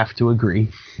 I have to agree.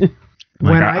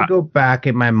 When I go back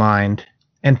in my mind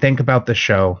and think about the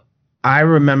show, I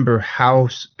remember how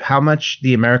much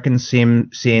the American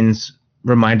scenes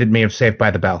reminded me of Saved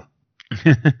by the Bell.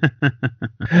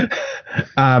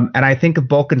 And I think of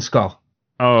Bulk and Skull.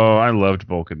 Oh, I loved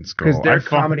Bulk and Skull. Because their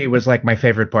comedy was like my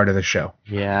favorite part of the show.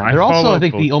 Yeah, they're also, I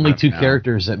think, the only two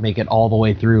characters that make it all the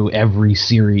way through every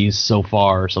series so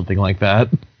far, or something like that.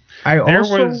 I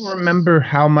also remember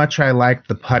how much I liked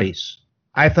the Putties.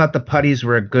 I thought the Putties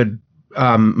were a good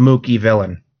Mookie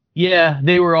villain. Yeah,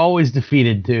 they were always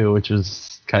defeated too, which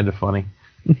was kind of funny.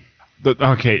 The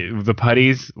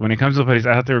Putties. When it comes to the Putties,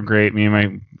 I thought they were great.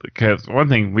 Because one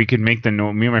thing me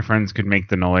and my friends could make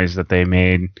the noise that they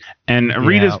made, and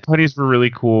Rita's Putties were really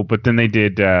cool. But then they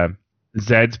did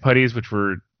Zed's Putties, which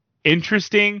were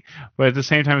interesting, but at the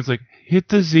same time, it's like hit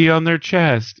the Z on their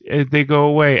chest, and they go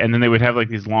away, and then they would have like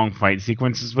these long fight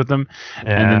sequences with them,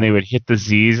 and then they would hit the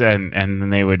Z's, and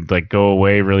then they would like go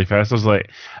away really fast. I was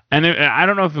like, I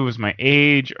don't know if it was my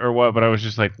age or what, but I was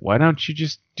just like, why don't you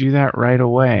just do that right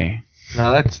away?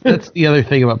 No, that's the other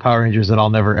thing about Power Rangers that I'll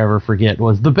never ever forget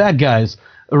was the bad guys,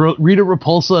 Rita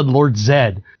Repulsa and Lord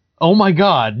Zed. Oh my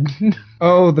God!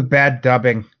 Oh, the bad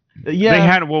dubbing. Yeah, they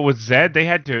had with Zed, they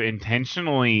had to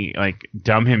intentionally like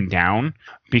dumb him down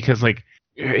because like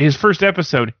his first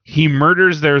episode, he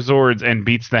murders their Zords and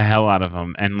beats the hell out of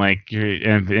them, and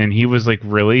and he was like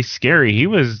really scary. He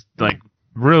was like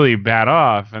really bad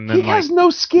off, and then he has no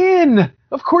skin.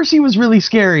 Of course, he was really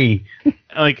scary.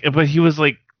 But he was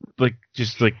like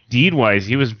just like deed wise,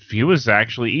 he was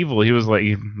actually evil. He was like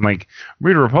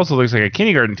Rita Repulsa looks like a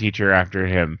kindergarten teacher after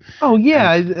him. Oh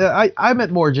yeah, I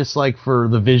meant more just like for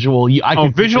the visual. I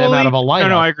could visually him out of a lineup.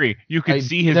 No, I agree. You could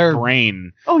see his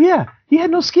brain. Oh yeah, he had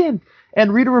no skin.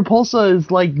 And Rita Repulsa is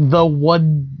like the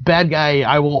one bad guy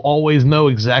I will always know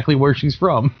exactly where she's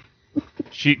from.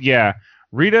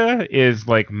 Rita is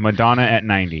like Madonna at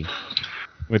 90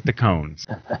 with the cones.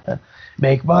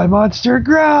 Make my monster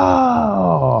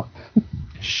grow.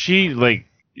 She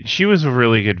was a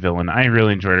really good villain. I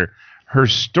really enjoyed her. Her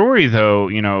story, though,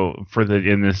 in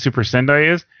the Super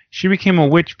Sentai is she became a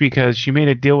witch because she made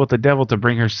a deal with the devil to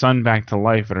bring her son back to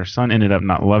life, and her son ended up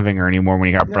not loving her anymore when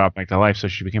he got brought back to life, so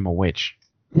she became a witch.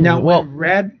 Now,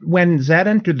 when Zed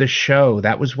entered the show,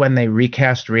 that was when they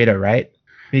recast Rita, right?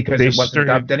 Because it wasn't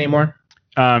dubbed anymore?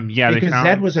 Because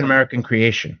Zed was an American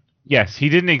creation. Yes, he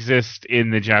didn't exist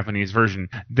in the Japanese version.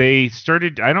 They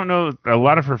started, I don't know, a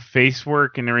lot of her face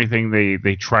work and everything,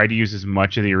 they tried to use as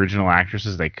much of the original actress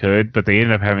as they could, but they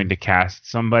ended up having to cast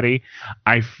somebody.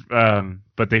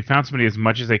 But they found somebody as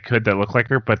much as they could that looked like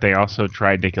her, but they also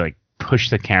tried to like push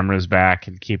the cameras back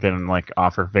and keep it like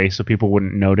off her face so people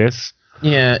wouldn't notice.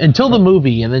 Yeah, until the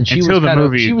movie, and then she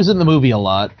was in the movie a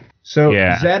lot. So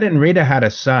Zed and Rita had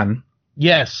a son.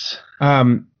 Yes.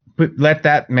 But let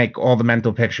that make all the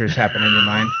mental pictures happen in your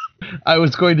mind. I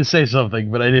was going to say something,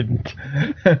 but I didn't.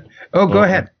 Go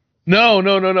ahead. No.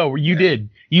 You did.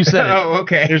 You said it. Oh,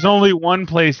 okay. There's only one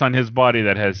place on his body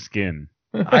that has skin.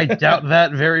 I doubt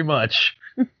that very much.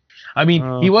 I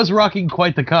mean, he was rocking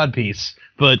quite the codpiece,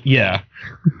 but yeah.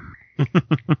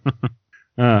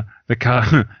 The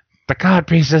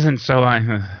codpiece isn't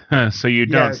so you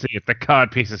don't see it. The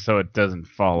codpiece is so it doesn't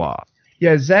fall off.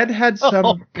 Yeah, Zed had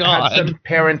some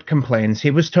parent complaints.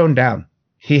 He was toned down.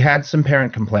 He had some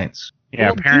parent complaints.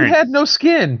 Yeah, he had no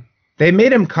skin. They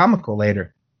made him comical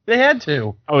later. They had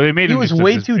to. Oh, they made He him was just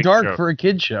way this too big dark show. for a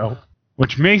kid show.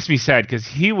 Which makes me sad because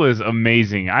he was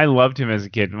amazing. I loved him as a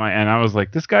kid, and I was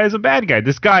like, "This guy is a bad guy.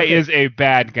 This guy is a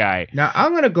bad guy." Now,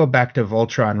 I'm going to go back to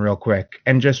Voltron real quick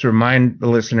and just remind the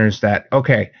listeners that,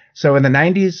 okay, so in the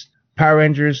 90s, Power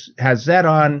Rangers has Zed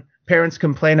on. Parents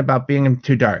complain about being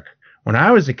too dark. When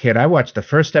I was a kid, I watched the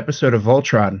first episode of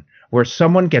Voltron where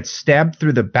someone gets stabbed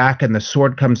through the back and the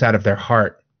sword comes out of their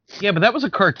heart. Yeah, but that was a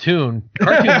cartoon.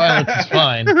 Cartoon violence is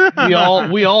fine.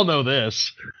 We all know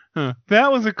this.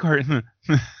 That was a cartoon.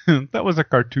 That was a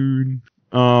cartoon.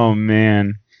 Oh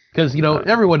man. Because,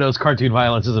 everyone knows cartoon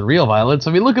violence isn't real violence.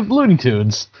 I mean, look at Looney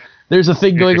Tunes. There's a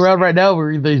thing going around right now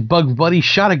where Bugs Bunny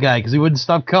shot a guy because he wouldn't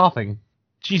stop coughing.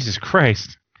 Jesus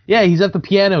Christ. Yeah, he's at the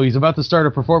piano. He's about to start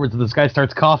a performance, and this guy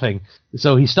starts coughing.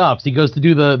 So he stops. He goes to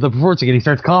do the performance again. He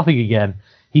starts coughing again.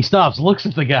 He stops, looks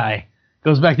at the guy,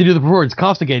 goes back to do the performance,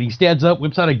 coughs again. He stands up,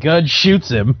 whips out a gun, shoots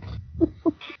him.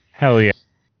 Hell yeah.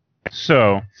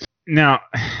 So, now,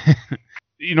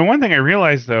 one thing I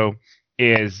realized, though,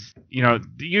 is,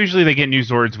 usually they get new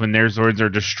Zords when their Zords are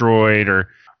destroyed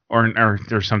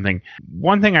or something.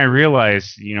 One thing I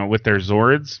realized, with their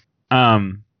Zords,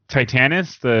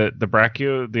 Titanus,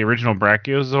 the original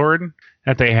Brachiozord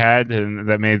that they had and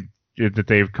that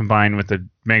they've combined with the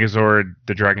Megazord,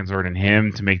 the Dragon Zord, and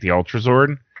him to make the Ultra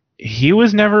Zord, he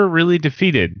was never really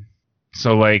defeated.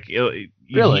 So really?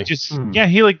 He just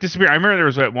he disappeared. I remember there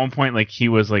was at one point he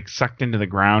was sucked into the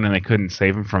ground and they couldn't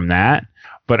save him from that.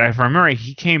 But if I remember right,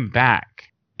 he came back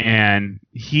and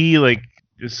he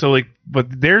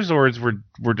but their Zords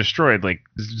were destroyed.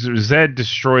 Zed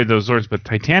destroyed those Zords, but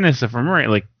Titanus, if I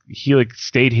remember right, he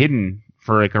stayed hidden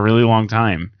for a really long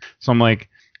time. So I'm like,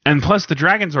 and plus the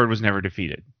Dragon Zord was never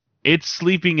defeated. It's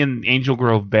sleeping in Angel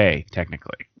Grove Bay,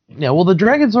 technically. Yeah, well, the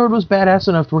Dragon Zord was badass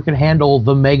enough to where it could handle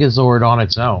the Megazord on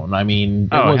its own. I mean,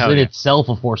 it was in itself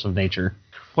a force of nature.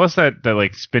 Plus that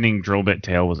spinning drill bit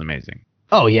tail was amazing.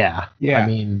 Oh yeah. Yeah. I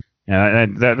mean, yeah,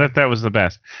 that was the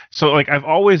best. So I've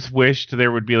always wished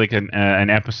there would be an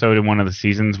episode in one of the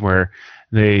seasons where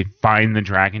they find the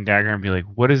Dragon Dagger and be like,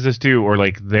 what does this do? Or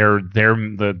they're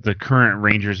the current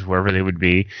Rangers, whoever they would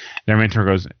be, their mentor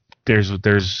goes,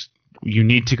 there's you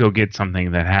need to go get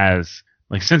something that has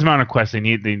since Mountain Quest, they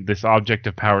need this object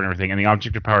of power and everything, and the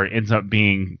object of power ends up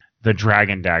being the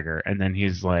Dragon Dagger. And then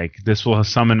he's like, this will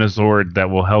summon a Zord that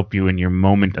will help you in your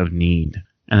moment of need.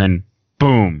 And then,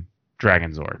 boom,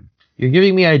 Dragon Zord. You're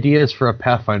giving me ideas for a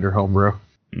Pathfinder homebrew.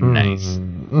 Nice.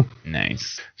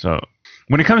 Nice. So,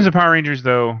 when it comes to Power Rangers,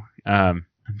 though,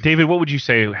 David, what would you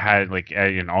say had,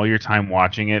 in all your time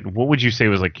watching it, what would you say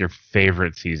was, your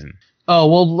favorite season? Oh,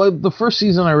 well, the first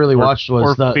season I really watched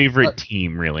was the favorite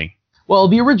team, really. Well,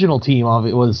 the original team of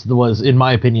it was, in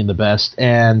my opinion, the best,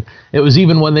 and it was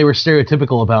even when they were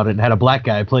stereotypical about it and had a black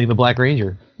guy playing the Black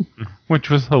Ranger, which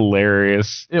was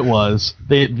hilarious. It was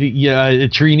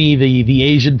Trini, the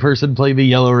Asian person, playing the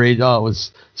Yellow Ranger. Oh, it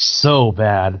was so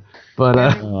bad, but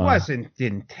it wasn't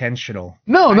intentional.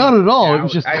 No, not at all. It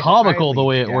was just comical the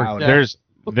way it worked.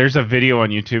 There's a video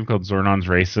on YouTube called Zordon's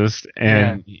Racist,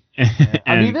 and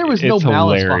I mean, there was no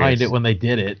malice behind it when they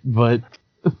did it, but.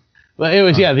 But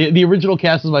anyways, the original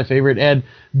cast is my favorite, and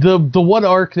the one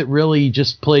arc that really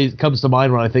just comes to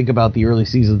mind when I think about the early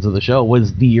seasons of the show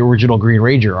was the original Green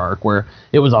Ranger arc, where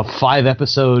it was a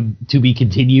 5-episode to be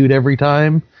continued every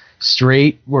time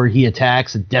straight, where he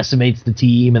attacks and decimates the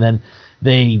team, and then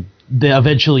they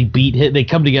eventually beat him. They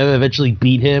come together, eventually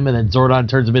beat him, and then Zordon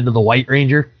turns him into the White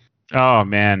Ranger. Oh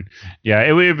man, yeah,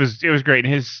 it was great.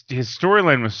 And his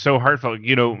storyline was so heartfelt,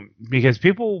 because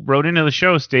people wrote into the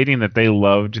show stating that they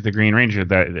loved the Green Ranger,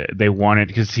 that they wanted,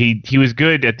 because he was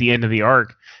good at the end of the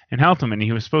arc and helped him, and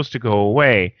he was supposed to go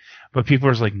away, but people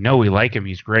were like, no, we like him,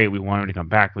 he's great, we want him to come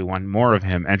back, we want more of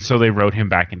him, and so they wrote him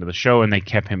back into the show, and they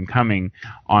kept him coming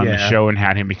on the show and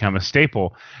had him become a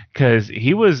staple, because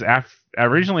he was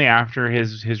originally after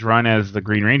his run as the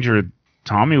Green Ranger,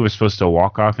 Tommy was supposed to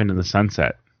walk off into the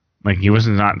sunset. He was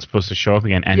not supposed to show up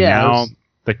again. And now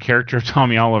the character of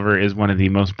Tommy Oliver is one of the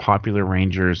most popular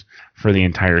Rangers for the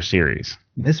entire series.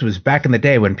 This was back in the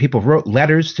day when people wrote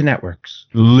letters to networks.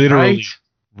 Literally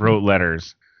wrote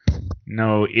letters.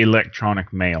 No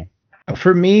electronic mail.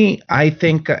 For me, I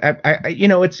think,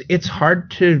 it's hard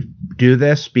to do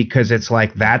this because it's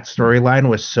that storyline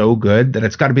was so good that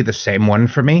it's got to be the same one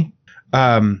for me.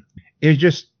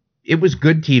 It was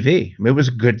good TV. It was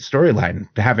a good storyline,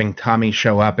 having Tommy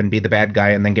show up and be the bad guy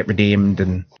and then get redeemed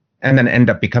and then end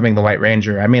up becoming the White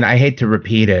Ranger. I mean, I hate to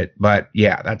repeat it, but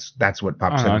yeah, that's what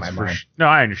pops into my mind. No,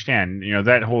 I understand.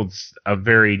 That holds a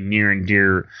very near and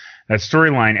dear. That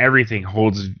storyline, everything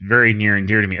holds very near and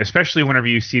dear to me, especially whenever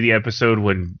you see the episode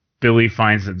when Billy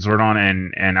finds that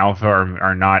Zordon and Alpha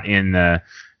are not in the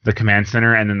command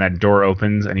center, and then that door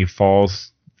opens and he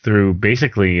falls through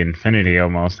basically infinity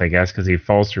almost, I guess, because he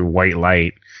falls through white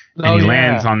light. And he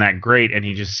lands on that grate, and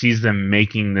he just sees them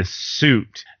making this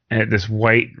suit, the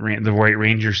White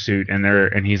Ranger suit,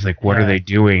 and he's like, "What are they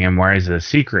doing? And why is it a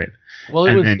secret?" Well,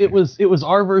 it was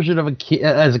our version of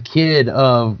as a kid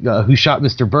of who shot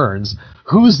Mr. Burns.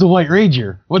 Who's the White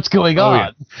Ranger? What's going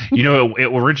on? Yeah.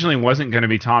 It originally wasn't going to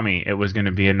be Tommy. It was going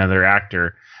to be another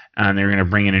actor, and they were going to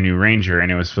bring in a new Ranger, and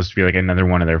it was supposed to be like another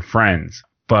one of their friends.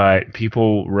 But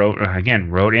people wrote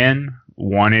in,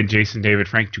 wanted Jason David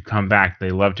Frank to come back. They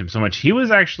loved him so much. He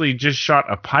was actually just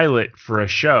shot a pilot for a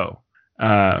show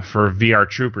for VR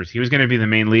Troopers. He was going to be the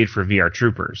main lead for VR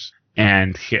Troopers.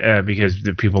 And because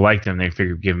the people liked him, they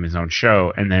figured give him his own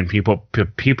show. And then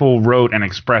people wrote and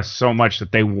expressed so much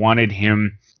that they wanted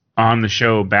him back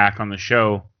on the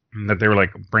show, that they were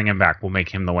like, bring him back. We'll make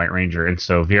him the White Ranger. And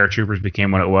so VR Troopers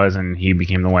became what it was, and he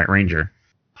became the White Ranger.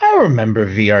 I remember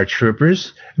VR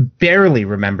Troopers. Barely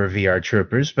remember VR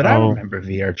Troopers, but I remember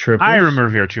VR Troopers. I remember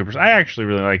VR Troopers. I actually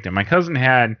really liked it. My cousin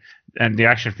had the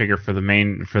action figure for the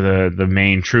main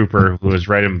trooper, who was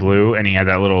red and blue, and he had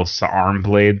that little arm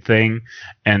blade thing,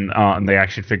 and the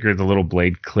action figure, the little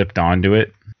blade clipped onto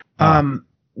it.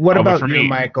 What about you,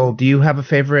 Michael? Do you have a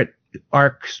favorite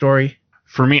arc story?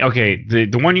 For me, okay,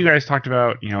 the one you guys talked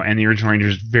about, and the original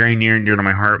Rangers, very near and dear to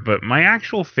my heart. But my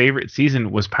actual favorite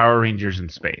season was Power Rangers in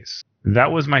Space.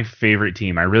 That was my favorite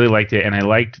team. I really liked it, and I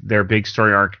liked their big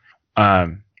story arc.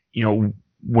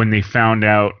 When they found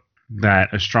out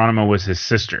that Astronema was his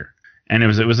sister, and it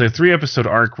was a 3-episode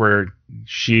arc where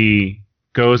she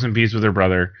goes and bees with her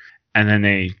brother, and then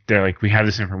they're like, we have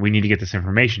this we need to get this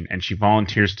information, and she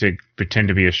volunteers to pretend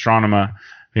to be Astronema.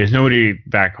 Because nobody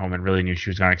back home had really knew she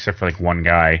was gone except for like one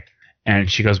guy. And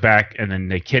she goes back, and then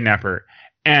they kidnap her.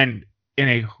 And in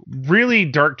a really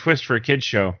dark twist for a kid's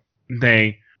show,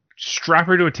 they strap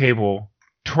her to a table,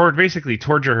 basically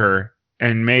torture her,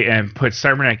 and put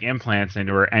cybernetic implants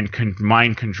into her and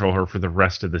mind control her for the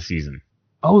rest of the season.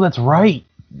 Oh, that's right.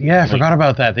 Yeah, I forgot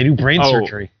about that. They do brain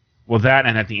surgery. Well, that,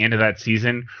 and at the end of that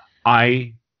season,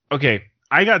 I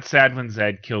got sad when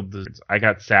Zed killed I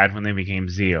got sad when they became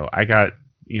Zeo. I got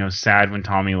sad when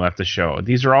Tommy left the show.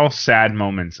 These are all sad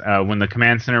moments. When the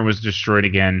command center was destroyed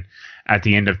again at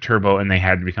the end of Turbo and they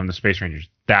had to become the Space Rangers,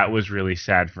 that was really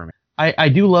sad for me. I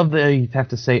do love that you have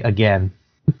to say again.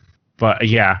 But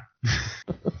yeah.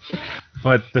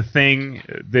 But the thing,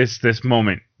 this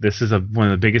moment, this is one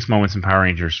of the biggest moments in Power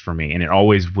Rangers for me, and it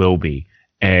always will be.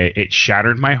 It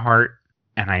shattered my heart,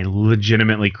 and I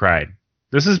legitimately cried.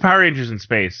 This is Power Rangers in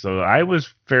Space, so I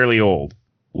was fairly old.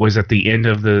 Was at the end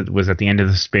of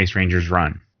the Space Rangers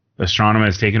run. Astronema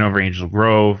has taken over Angel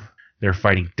Grove. They're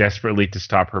fighting desperately to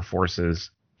stop her forces,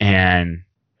 and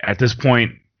at this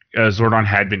point, Zordon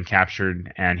had been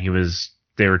captured, and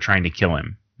they were trying to kill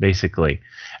him, basically.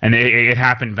 And it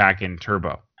happened back in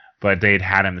Turbo, but they'd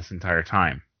had him this entire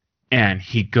time. And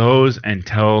he goes and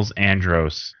tells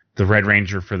Andros, the Red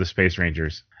Ranger for the Space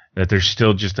Rangers, that there's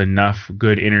still just enough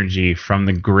good energy from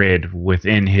the grid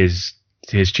within his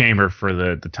chamber for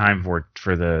the time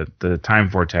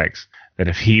vortex, that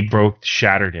if he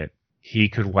shattered it, he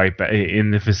could wipe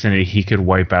in the vicinity. He could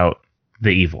wipe out the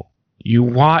evil. You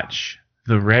watch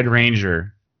the Red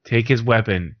Ranger take his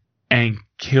weapon and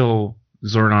kill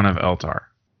Zordon of Eltar,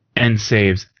 and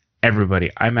saves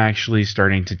everybody. I'm actually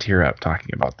starting to tear up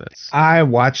talking about this. I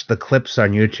watched the clips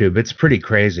on YouTube. It's pretty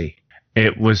crazy.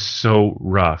 It was so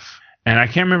rough. And I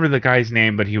can't remember the guy's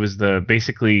name, but he was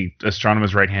basically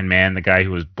Astronema's right-hand man, the guy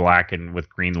who was black and with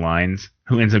green lines,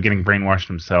 who ends up getting brainwashed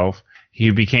himself.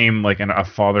 He became like a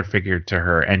father figure to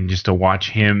her, and just to watch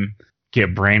him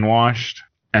get brainwashed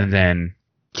and then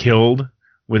killed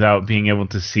without being able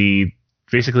to see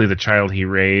basically the child he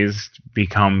raised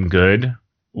become good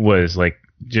was like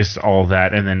just all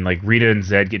that. And then like Rita and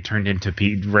Zed get turned into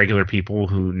regular people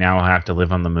who now have to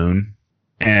live on the moon.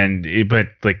 But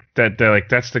like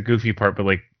that's the goofy part. But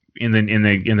like in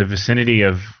the vicinity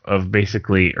of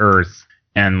basically Earth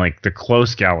and like the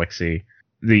close galaxy,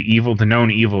 the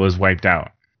known evil is wiped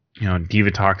out.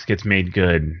 Divatox gets made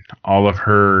good. All of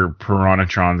her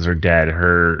Piranatrons are dead.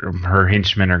 Her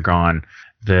henchmen are gone.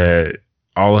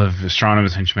 All of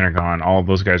Astronema's henchmen are gone. All of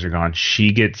those guys are gone.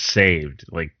 She gets saved.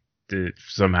 Like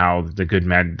somehow the good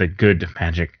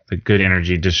magic, the good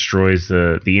energy destroys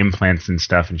the implants and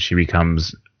stuff, and she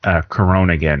becomes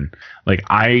Corona again. Like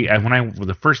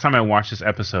the first time I watched this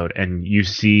episode, and you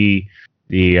see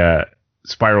the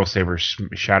Spiral Saber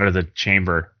shatter the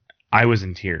chamber, I was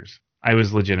in tears. I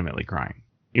was legitimately crying.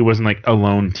 It wasn't like a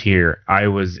lone tear. I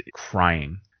was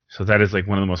crying So that is like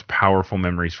one of the most powerful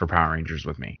memories for Power Rangers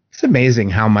with me. It's amazing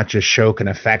how much a show can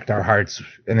affect our hearts,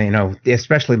 and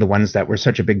especially the ones that were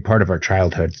such a big part of our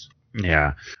childhoods.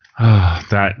 Yeah,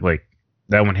 that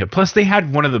one hit. Plus, they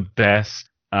had one of the best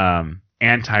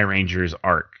anti-Rangers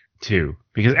arc too,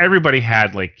 because everybody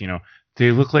had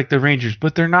they look like the Rangers,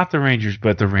 but they're not the Rangers,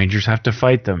 but the Rangers have to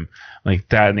fight them like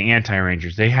that. And the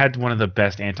anti-Rangers, they had one of the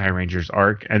best anti-Rangers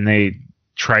arc, and they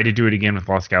tried to do it again with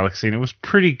Lost Galaxy, and it was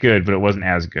pretty good, but it wasn't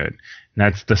as good. And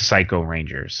that's the Psycho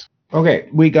Rangers. Okay,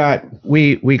 we got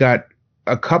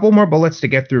a couple more bullets to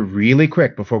get through really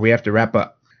quick before we have to wrap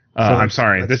up. I'm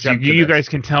sorry. You guys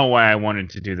can tell why I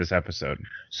wanted to do this episode.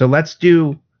 So let's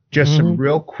do just some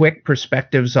real quick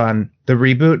perspectives on the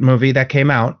reboot movie that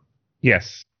came out.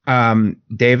 Yes.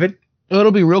 David?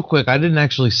 It'll be real quick. I didn't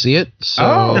actually see it,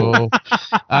 so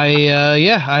I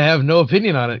have no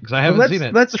opinion on it because I haven't seen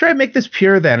it. Let's try and make this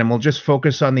pure then, and we'll just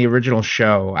focus on the original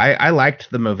show. I liked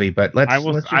the movie, but I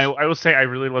will say I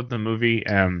really loved the movie.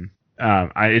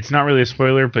 It's not really a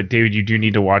spoiler, but David, you do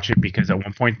need to watch it because at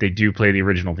one point they do play the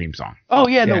original theme song. Oh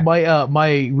yeah. No,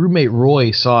 my roommate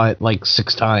Roy saw it like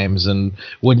 6 times and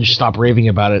wouldn't stop raving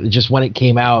about it. Just when it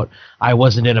came out, I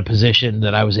wasn't in a position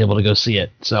that I was able to go see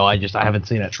it, so I haven't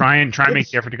seen it. Try and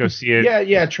make the effort to go see it.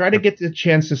 Yeah. Try to get the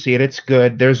chance to see it. It's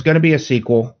good. There's going to be a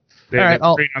sequel. There's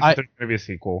going to be a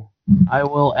sequel. I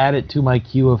will add it to my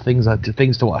queue of things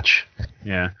to watch.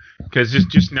 Yeah, because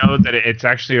just know that it's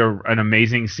actually an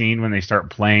amazing scene when they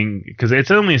start playing, because it's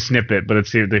only a snippet, but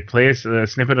they play a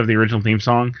snippet of the original theme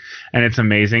song, and it's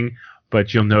amazing.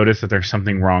 But you'll notice that there's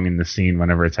something wrong in the scene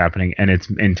whenever it's happening, and it's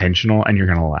intentional, and you're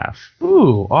gonna laugh.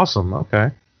 Ooh, awesome!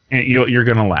 Okay, and you're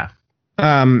gonna laugh.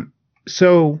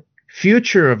 So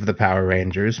future of the Power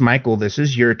Rangers, Michael, this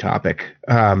is your topic.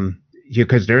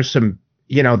 Because there's some,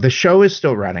 the show is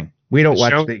still running. We don't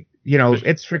watch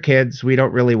it's for kids. We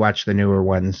don't really watch the newer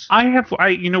ones.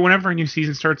 Whenever a new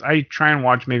season starts, I try and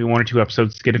watch maybe 1 or 2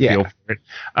 episodes to get a feel for it.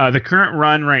 The current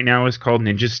run right now is called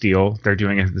Ninja Steel. They're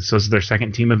doing it. This is their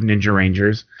second team of Ninja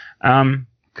Rangers. God,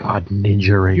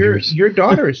 Ninja Rangers. Your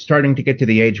daughter is starting to get to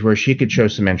the age where she could show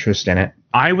some interest in it.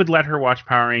 I would let her watch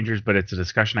Power Rangers, but it's a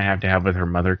discussion I have to have with her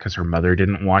mother because her mother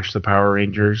didn't watch the Power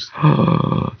Rangers.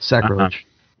 Sacrilege.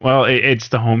 Well, it's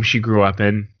the home she grew up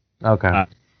in. Okay.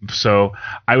 So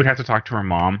I would have to talk to her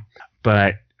mom,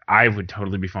 but I would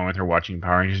totally be fine with her watching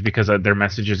Power Rangers because their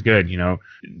message is good.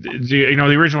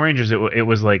 The original Rangers, it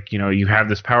was like, you have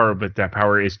this power, but that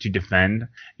power is to defend.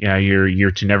 Yeah, you're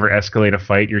to never escalate a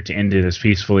fight. You're to end it as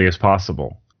peacefully as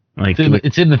possible.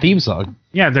 It's in the theme song.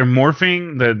 Yeah, they're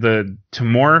morphing the to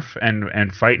morph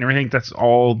and fight and everything. That's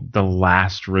all the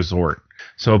last resort.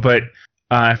 So, but.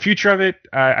 Future of it,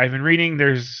 I've been reading.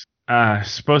 There's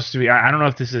supposed to be. I don't know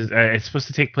if this is. It's supposed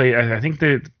to take place. I think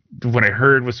what I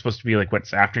heard was supposed to be like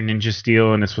what's after Ninja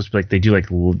Steel, and it's supposed to be like they do like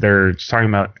they're talking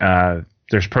about.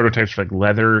 There's prototypes for like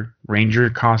leather Ranger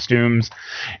costumes,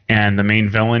 and the main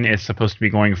villain is supposed to be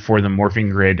going for the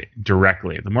Morphing Grid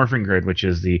directly. The Morphing Grid, which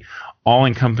is the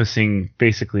all-encompassing,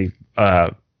 basically,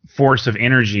 force of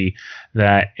energy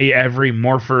that every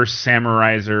Morpher,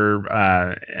 Samurizer,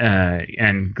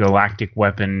 and galactic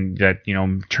weapon that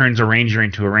turns a Ranger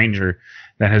into a Ranger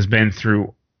that has been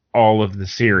through all of the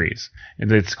series.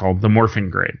 It's called the Morphing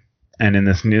Grid. And in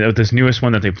this newest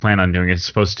one that they plan on doing, it's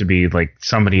supposed to be like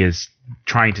somebody is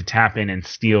trying to tap in and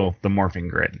steal the Morphing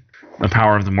Grid, the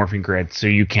power of the Morphing Grid, so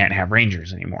you can't have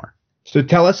Rangers anymore. So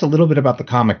tell us a little bit about the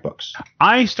comic books.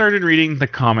 I started reading the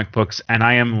comic books, and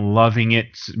I am loving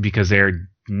it because they're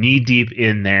knee-deep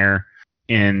in their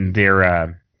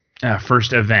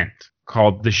first event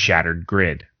called The Shattered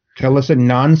Grid. Tell us a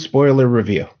non-spoiler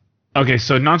review. Okay,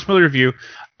 so non-spoiler review.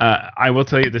 I will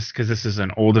tell you this because this is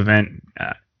an old event.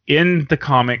 In the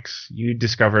comics, you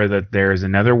discover that there is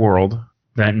another world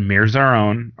that mirrors our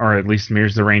own, or at least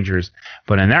mirrors the Rangers.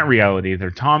 But in that reality, their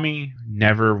Tommy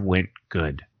never went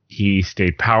good. He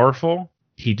stayed powerful.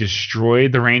 He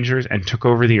destroyed the Rangers and took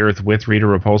over the Earth with Rita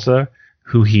Repulsa,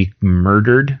 who he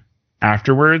murdered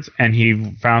afterwards. And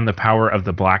he found the power of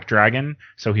the Black Dragon.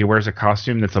 So he wears a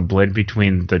costume that's a blend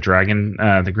between the dragon,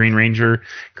 the Green Ranger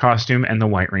costume and the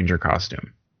White Ranger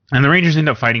costume. And the Rangers end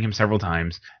up fighting him several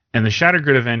times. And the Shattered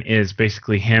Grid event is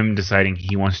basically him deciding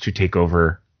he wants to take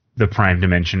over the Prime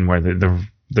Dimension where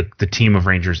the team of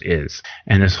Rangers is.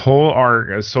 And this whole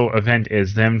event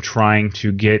is them trying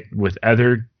to get with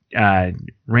other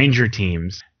Ranger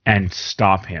teams and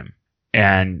stop him.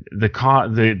 And the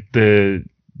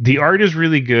art is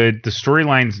really good. The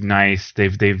storyline's nice.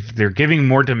 They're giving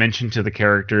more dimension to the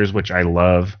characters, which I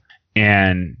love.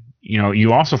 And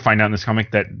you also find out in this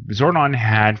comic that Zordon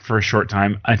had for a short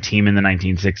time a team in the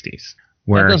 1960s.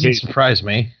 That doesn't surprise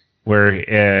me. where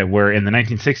in the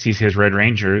 1960s his Red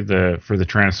Ranger for the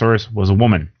Tyrannosaurus was a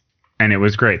woman, and it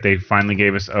was great. They finally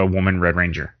gave us a woman Red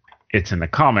Ranger. It's in the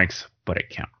comics, but it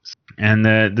counts. And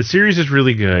the series is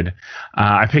really good.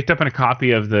 I picked up a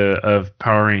copy of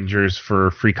Power Rangers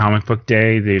for Free Comic Book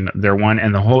Day. They're one,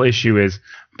 and the whole issue is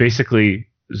basically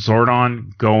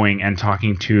Zordon going and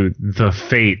talking to the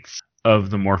fates of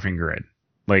the Morphing Grid.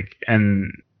 Like,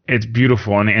 and it's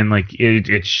beautiful, and like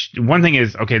it's one thing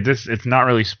is, okay, it's not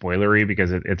really spoilery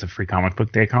because it's a Free Comic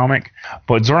Book Day comic,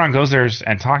 but Zordon goes there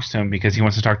and talks to him because he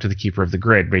wants to talk to the Keeper of the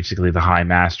Grid, basically the High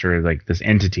Master, like this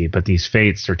entity. But these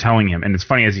fates are telling him, and it's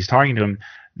funny, as he's talking to him,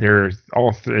 there's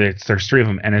three of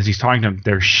them, and as he's talking to him,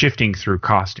 they're shifting through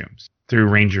costumes, through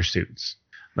Ranger suits.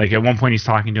 Like at one point he's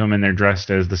talking to him and they're dressed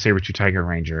as the Saber-Tooth Tiger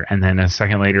Ranger, and then a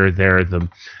second later they're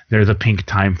the Pink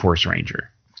Time Force Ranger.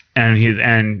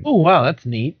 And oh wow, that's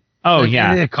neat. Oh, like,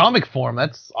 yeah. In a comic form,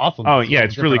 that's awesome. Oh, yeah,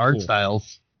 it's really art cool.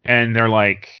 styles. And they're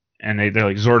like,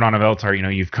 Zordon of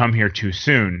Eltar, you've come here too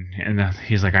soon. And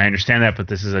he's like, I understand that, but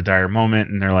this is a dire moment.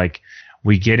 And they're like,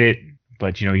 we get it,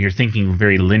 but, you're thinking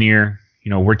very linear.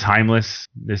 We're timeless.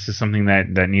 This is something that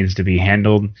needs to be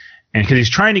handled. And because he's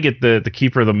trying to get the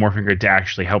Keeper of the Morphing Grid to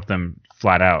actually help them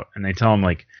flat out. And they tell him,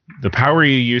 like, the power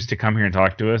you used to come here and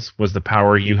talk to us was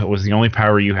the only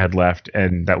power you had left,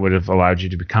 and that would have allowed you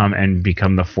to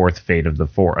become the fourth fate of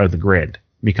the grid,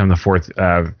 become the fourth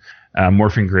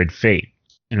Morphing Grid fate.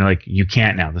 And they're like, you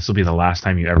can't now. This will be the last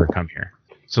time you ever come here.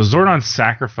 So Zordon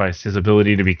sacrificed his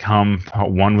ability to become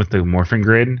one with the Morphing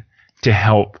Grid to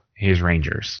help his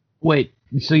Rangers. Wait,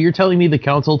 so you're telling me the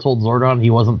Council told Zordon he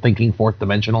wasn't thinking fourth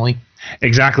dimensionally?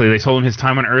 Exactly. They told him his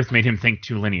time on Earth made him think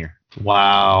too linear.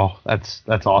 Wow, that's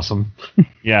awesome.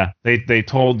 Yeah, they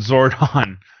told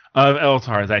Zordon of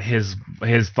Eltar that his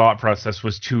thought process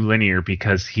was too linear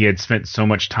because he had spent so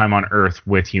much time on Earth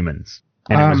with humans,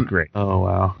 and it was great. Oh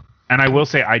wow! And I will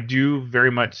say, I do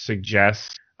very much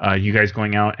suggest you guys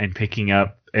going out and picking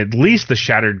up at least the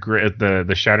Shattered Grid,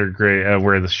 the Shattered Grid,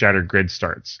 where the Shattered Grid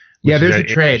starts. Yeah, there's a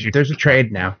trade. There's a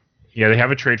trade now. Yeah, they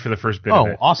have a trade for the first bit of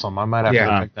it. Oh, awesome. I might have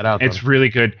to check that out. It's really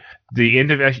good. The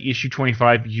end of issue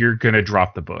 25, you're going to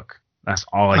drop the book. That's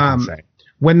all I can say.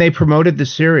 When they promoted the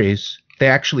series, they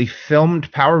actually filmed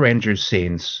Power Rangers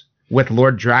scenes with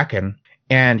Lord Draken,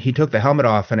 and he took the helmet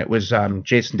off, and it was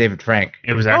Jason David Frank.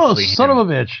 It was actually son of a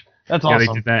bitch. That's awesome.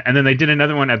 They did that. And then they did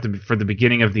another one for the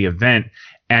beginning of the event,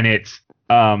 and it's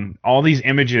all these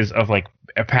images of like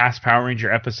past Power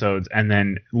Ranger episodes, and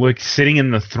then sitting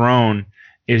in the throne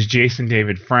is Jason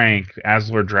David Frank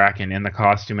as Lord Draken in the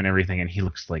costume and everything, and he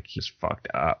looks like he's fucked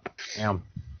up. Damn.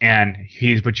 And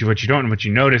what you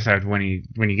notice when you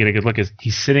get a good look is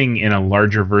he's sitting in a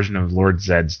larger version of Lord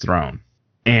Zedd's throne,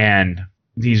 and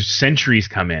these sentries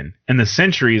come in, and the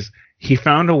sentries, he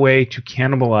found a way to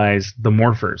cannibalize the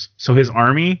morphers. So his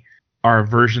army are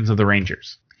versions of the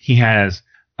Rangers. He has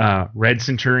Red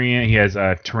Centurion, he has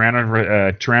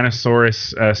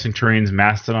Tyrannosaurus Centurions,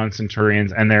 Mastodon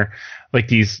Centurions, and they're like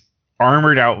these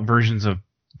armored out versions of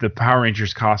the Power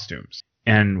Rangers costumes.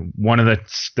 And one of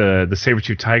the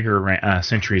Saber-Tooth Tiger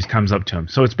sentries comes up to him.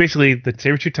 So it's basically the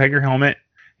Saber-Tooth Tiger helmet,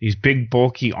 these big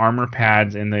bulky armor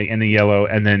pads in the yellow,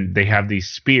 and then they have these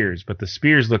spears, but the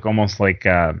spears look almost like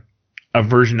a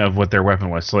version of what their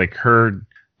weapon was. So like her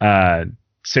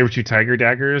Saber-Tooth Tiger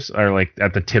daggers are like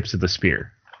at the tips of the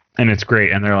spear. And it's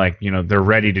great, and they're like, they're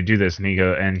ready to do this, and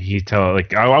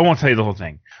I won't tell you the whole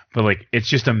thing, but like it's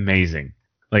just amazing.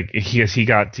 Like he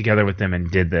got together with them and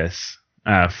did this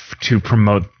to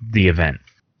promote the event.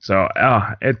 So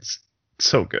it's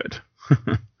so good,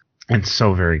 and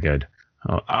so very good.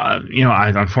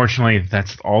 Unfortunately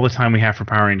that's all the time we have for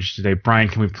Power Rangers today. Brian,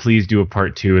 can we please do a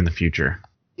part 2 in the future?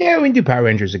 Yeah, we can do Power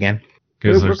Rangers again.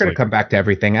 We're going to come back to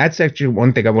everything. That's actually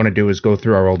one thing I want to do is go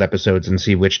through our old episodes and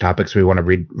see which topics we want to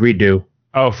redo.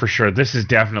 Oh, for sure. This is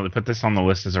definitely, put this on the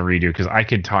list as a redo, because I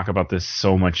could talk about this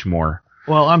so much more.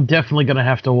 Well, I'm definitely going to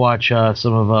have to watch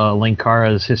some of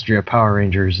Linkara's History of Power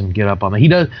Rangers and get up on that. He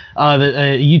does,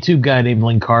 a YouTube guy named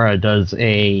Linkara does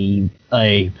a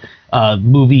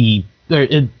movie.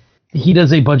 He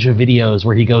does a bunch of videos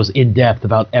where he goes in depth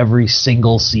about every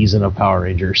single season of Power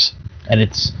Rangers. And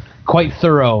it's quite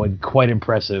thorough and quite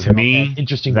impressive. To me,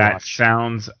 interesting. That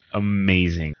sounds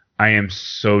amazing. I am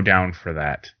so down for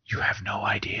that. You have no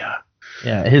idea.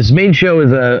 Yeah, his main show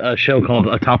is a show called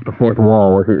Atop the Fourth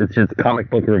Wall, where it's just comic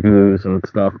book reviews and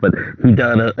stuff. But he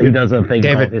does a thing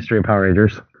called History of Power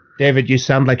Rangers. David, you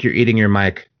sound like you're eating your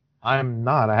mic. I'm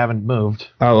not. I haven't moved.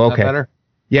 Oh, okay. Is that better?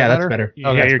 Yeah, that's better. Okay,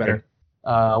 yeah, you're better.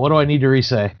 Good. What do I need to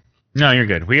re-say? No, you're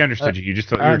good. We understood you. You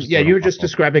just you were just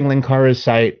describing Linkara's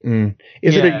site. And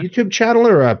is it a YouTube channel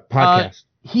or a podcast?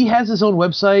 He has his own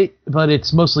website, but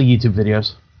it's mostly YouTube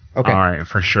videos. Okay. All right,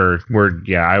 for sure.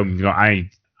 I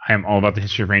am all about the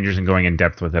history of Rangers and going in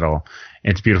depth with it all.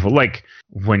 It's beautiful. Like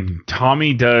when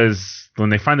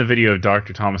they find the video of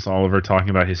Dr. Thomas Oliver talking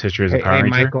about his history as a Power Ranger,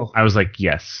 Michael. I was like,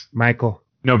 yes. Michael.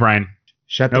 No, Brian.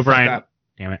 Shut the fuck up.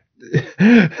 Damn it.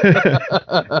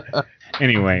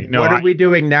 Anyway, no. What are we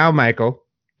doing now, Michael?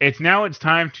 It's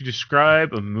time to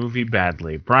describe a movie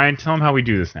badly. Brian, tell them how we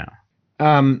do this now.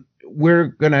 We're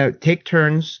going to take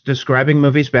turns describing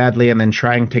movies badly and then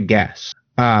trying to guess.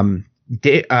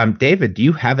 David, do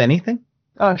you have anything?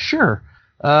 Sure.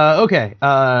 Okay.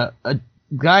 A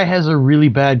guy has a really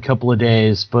bad couple of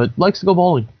days, but likes to go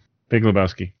bowling. Big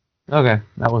Lebowski. Okay.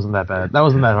 That wasn't that bad. That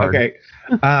wasn't that hard. Okay.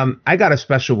 I got a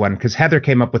special one because Heather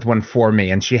came up with one for me,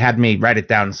 and she had me write it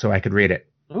down so I could read it.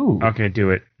 Ooh. Okay, do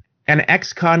it. An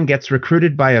ex-con gets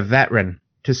recruited by a veteran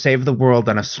to save the world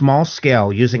on a small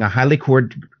scale using a highly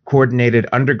coordinated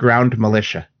underground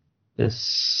militia.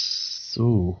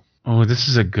 Ooh. Oh, this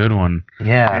is a good one.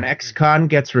 Yeah. An ex-con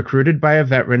gets recruited by a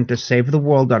veteran to save the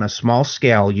world on a small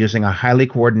scale using a highly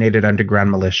coordinated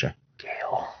underground militia.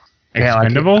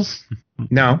 Expendables?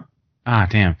 No. Ah,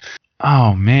 damn.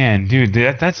 Oh, man, dude,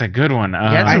 that's a good one.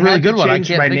 That's a really good one. I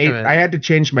can't think of it. I had to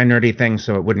change my nerdy thing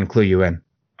so it wouldn't clue you in.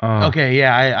 Okay,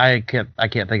 yeah, I can't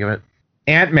think of it.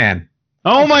 Ant-Man.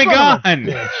 Oh my God!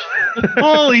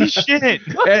 Holy shit!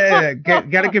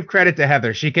 Gotta give credit to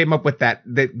Heather. She came up with that.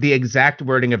 The exact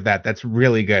wording of that. That's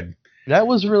really good. That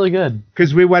was really good.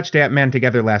 Because we watched Ant-Man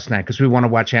together last night because we want to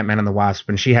watch Ant-Man and the Wasp,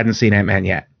 and she hadn't seen Ant-Man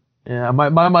yet. Yeah, my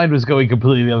mind was going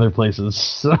completely other places.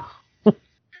 So.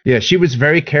 Yeah, she was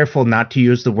very careful not to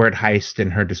use the word heist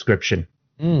in her description.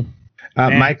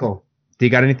 Michael, do you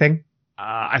got anything?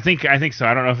 I think so.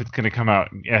 I don't know if it's going to come out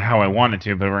how I want it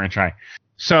to, but we're going to try.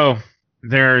 So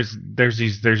there's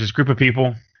this group of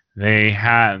people. They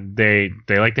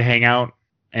like to hang out,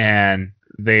 and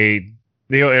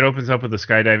it opens up with a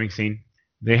skydiving scene.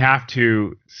 They have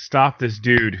to stop this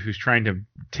dude who's trying to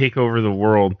take over the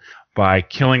world by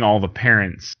killing all the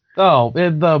parents. Oh,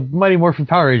 the Mighty Morphin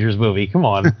Power Rangers movie. Come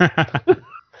on.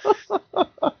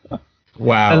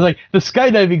 Wow. I was like, the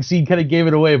skydiving scene kind of gave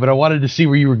it away, but I wanted to see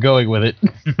where you were going with it.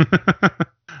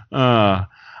 I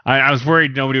was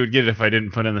worried nobody would get it if I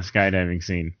didn't put in the skydiving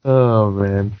scene. Oh,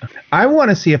 man. I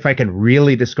want to see if I can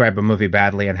really describe a movie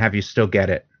badly and have you still get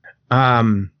it.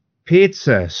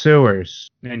 Pizza, sewers.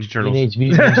 Ninja Turtles. Teenage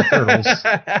Mutant Ninja Turtles.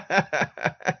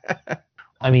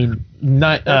 I mean,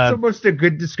 that's almost a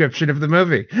good description of the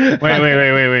movie.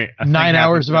 Wait. 9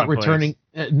 hours about returning.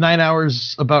 9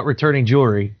 hours about returning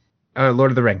jewelry. Lord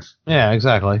of the Rings. Yeah,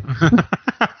 exactly.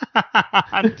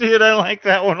 Dude, I like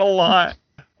that one a lot.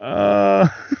 I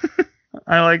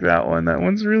like that one. That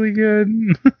one's really good.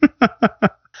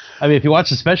 I mean, if you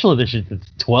watch the special edition,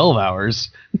 it's 12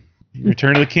 hours.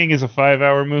 Return of the King is a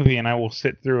 5-hour movie, and I will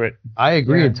sit through it. I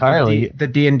agree entirely. The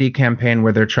D&D campaign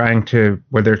where they're trying to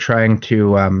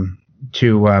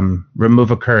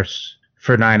remove a curse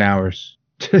for 9 hours.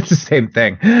 It's the same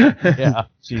thing. Yeah.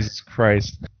 Jesus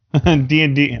Christ.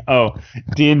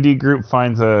 D&D group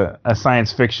finds a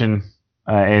science fiction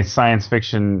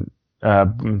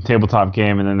tabletop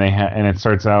game, and then and it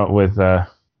starts out with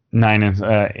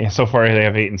 9. So far, they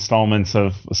have 8 installments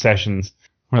of sessions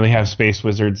where they have space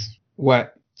wizards.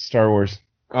 What? Star Wars.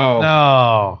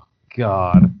 Oh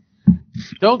God!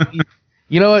 Don't.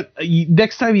 You know what?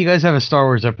 Next time you guys have a Star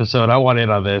Wars episode, I want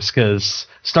in on this because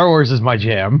Star Wars is my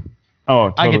jam. Oh,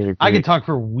 totally. I can talk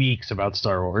for weeks about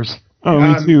Star Wars. Oh,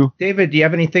 me too. David, do you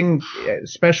have anything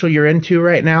special you're into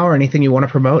right now, or anything you want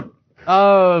to promote?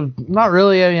 Not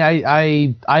really. I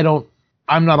mean, I don't.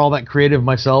 I'm not all that creative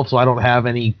myself, so I don't have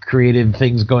any creative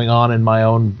things going on in my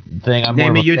own thing. I'm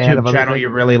Name more a of a fan of YouTube channel you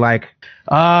really like.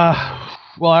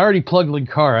 Well, I already plugged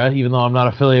Linkara, even though I'm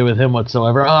not affiliated with him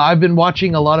whatsoever. I've been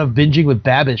watching a lot of Binging with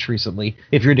Babish recently,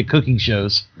 if you're into cooking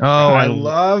shows. Oh, I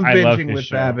love Binging with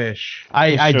Babish.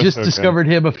 I just discovered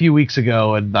him a few weeks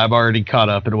ago, and I'm already caught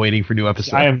up and waiting for new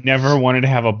episodes. I have never wanted to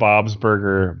have a Bob's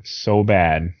Burger so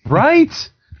bad.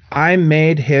 Right? I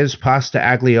made his pasta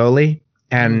aglioli,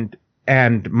 and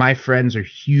my friends are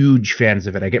huge fans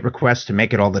of it. I get requests to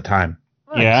make it all the time.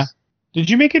 Nice. Yeah? Did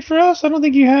you make it for us? I don't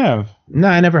think you have. No,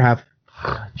 I never have.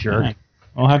 Jerk. Yeah.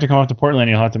 I'll have to come up to Portland.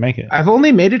 You'll have to make it. I've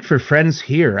only made it for friends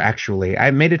here, actually.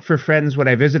 I made it for friends when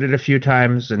I visited a few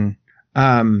times, and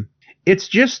it's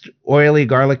just oily,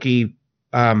 garlicky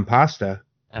pasta.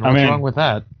 And what's wrong with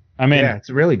that? Yeah, it's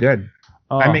really good.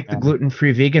 I make the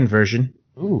gluten-free vegan version.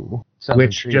 Ooh,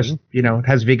 which intriguing. Just,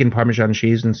 has vegan Parmesan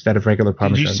cheese instead of regular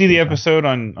Parmesan cheese. Did you see the episode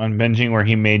on Binging where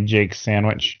he made Jake's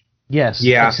sandwich? Yes.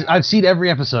 Yeah. I've seen every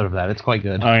episode of that. It's quite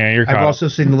good. Oh yeah, you're. I've also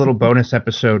seen the little bonus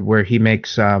episode where he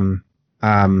makes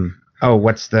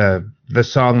what's the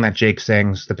song that Jake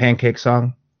sings? The pancake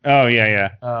song? Oh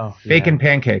yeah. Oh, yeah. Bacon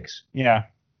pancakes. Yeah.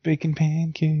 Bacon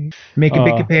pancakes. Making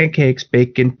bacon pancakes,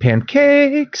 bacon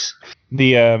pancakes.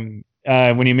 The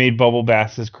when he made Bubble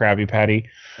Bass's Krabby Patty.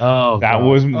 Oh, that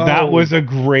God. was a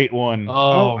great one.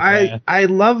 Oh, man. I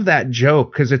love that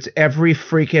joke because it's every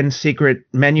freaking secret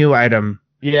menu item.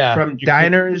 Yeah. From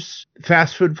diners,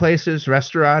 fast food places,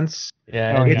 restaurants.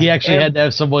 Yeah. Oh, yeah. He actually had to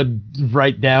have someone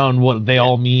write down what they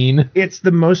all mean. It's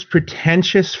the most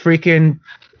pretentious freaking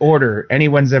order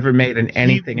anyone's ever made in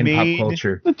anything in pop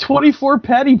culture. The 24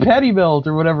 patty melt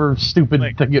or whatever stupid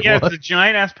thing it was. It's a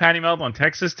giant ass patty melt on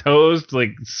Texas toast,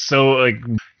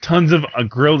 tons of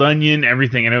grilled onion,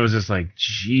 everything, and it was just like,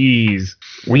 jeez.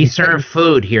 We serve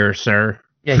food here, sir.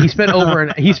 Yeah, he spent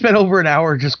over an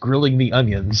hour just grilling the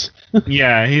onions.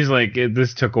 Yeah, he's like,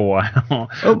 this took a while,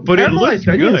 Oh, but it looks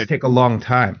onions good. take a long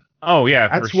time. Oh yeah,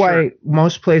 That's for why sure.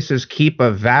 most places keep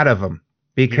a vat of them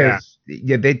because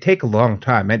they take a long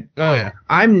time. Oh yeah.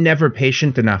 I'm never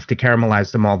patient enough to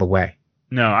caramelize them all the way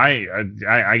No,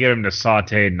 I get them to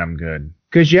sauteed and I'm good.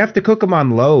 because you have to cook them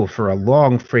on low for a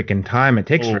long freaking time. It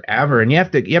takes forever, and you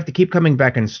have to keep coming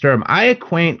back and stir them. I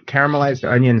acquaint caramelized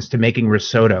onions to making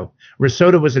risotto.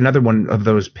 Risotto was another one of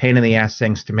those pain in the ass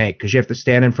things to make because you have to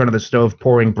stand in front of the stove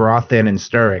pouring broth in and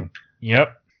stirring.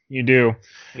 Yep, you do.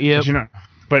 Yep.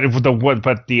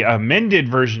 But the amended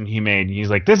version he made, he's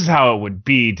like, this is how it would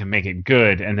be to make it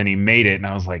good, and then he made it, and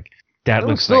I was like, that It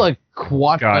was looks still like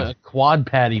a quad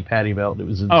patty melt. It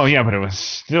was. oh yeah, but it was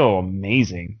still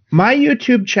amazing. My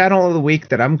YouTube channel of the week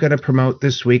that I'm going to promote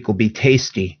this week will be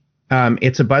Tasty.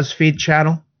 It's a BuzzFeed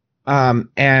channel,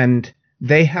 and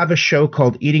they have a show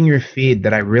called Eating Your Feed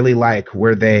that I really like,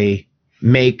 where they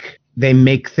make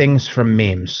things from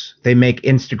memes. They make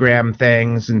Instagram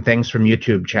things and things from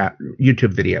YouTube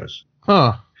videos.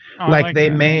 Huh. Oh, Like they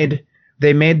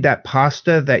that. made that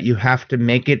pasta that you have to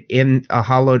make it in a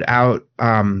hollowed out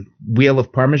wheel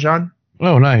of Parmesan.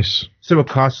 Oh, nice. So it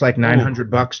costs like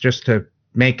 $900 just to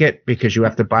make it because you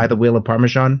have to buy the wheel of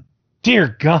Parmesan.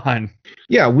 Dear God.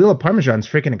 Yeah, a wheel of Parmesan's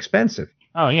freaking expensive.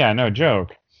 Oh yeah, no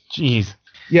joke. Jeez.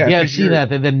 Yeah, Yeah, I've 'cause seen that.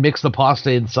 They then mix the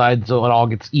pasta inside so it all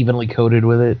gets evenly coated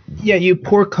with it. Yeah, you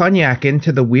pour cognac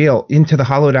into the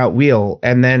hollowed out wheel,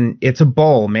 and then it's a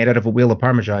bowl made out of a wheel of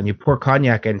Parmesan. You pour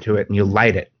cognac into it and you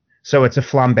light it. So it's a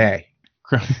flambe.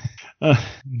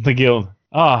 The guild.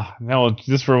 No,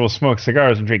 this where we'll smoke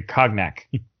cigars and drink cognac.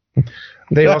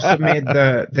 They also made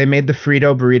the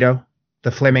Frito burrito,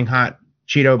 the flaming hot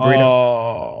Cheeto burrito.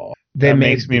 Oh, that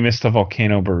makes me miss the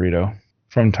volcano burrito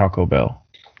from Taco Bell.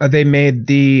 They made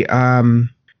the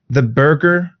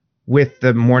burger with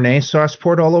the Mornay sauce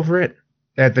poured all over it,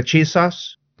 the cheese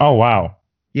sauce. Oh wow.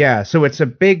 Yeah, so it's a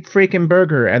big freaking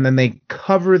burger, and then they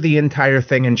cover the entire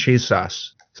thing in cheese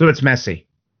sauce. So it's messy.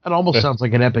 It almost sounds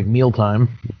like an epic mealtime.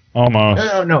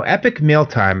 Almost. No. Epic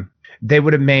mealtime. They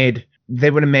would have made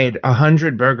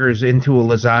 100 burgers into a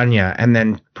lasagna and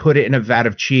then put it in a vat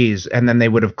of cheese, and then they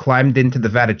would have climbed into the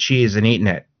vat of cheese and eaten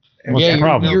it. What's the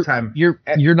problem?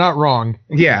 You're not wrong.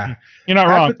 Yeah. You're not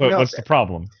wrong, Epic but what's the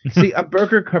problem? See, a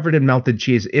burger covered in melted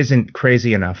cheese isn't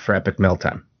crazy enough for epic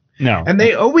mealtime. No. And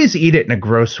they always eat it in a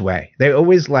gross way. They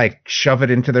always like shove it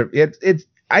into their.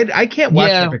 I can't watch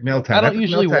Epic Mealtime. I don't Epic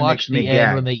usually Mealtime watch makes me the end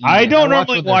gag. when they eat. I don't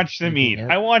normally when they're watch them eat. eating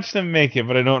it. I watch them make it,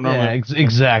 but I don't normally. Yeah,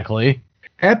 exactly.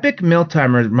 Epic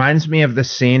Mealtime reminds me of the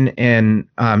scene in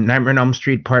Nightmare on Elm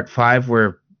Street Part 5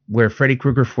 where Freddy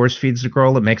Krueger force feeds the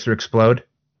girl and makes her explode.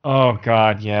 Oh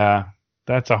God, yeah,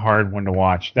 that's a hard one to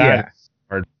watch. That's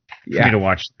hard for me to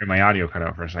watch. My audio cut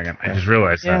out for a second. I just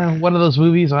realized that. Yeah, one of those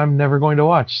movies I'm never going to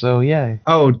watch. So yeah.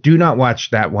 Oh, do not watch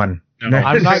that one. No,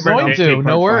 I'm not going to. Part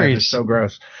No 5 worries. is so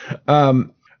gross.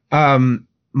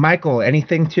 Michael,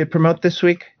 anything to promote this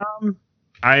week?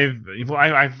 I've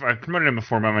promoted him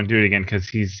before, but I'm gonna do it again because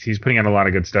he's putting out a lot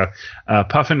of good stuff.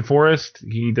 Puffin Forest,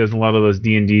 he does a lot of those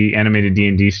D&D animated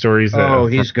D&D stories.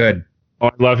 He's good. Oh,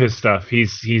 I love his stuff.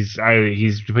 He's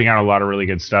putting out a lot of really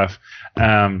good stuff.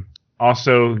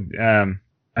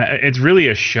 It's really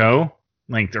a show,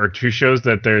 like there are two shows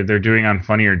that they're doing on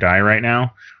Funny or Die right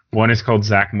now. One is called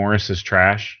Zach Morris's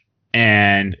Trash,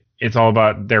 and it's all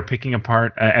about they're picking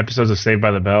apart episodes of Saved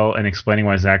by the Bell and explaining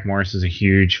why Zach Morris is a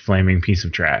huge flaming piece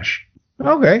of trash.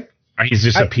 Okay. He's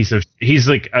just he's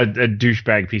like a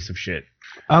douchebag piece of shit.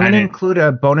 I'm going to include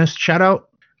a bonus shout out.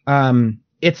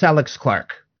 It's Alex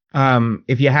Clark.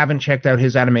 If you haven't checked out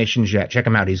his animations yet, check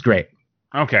him out. He's great.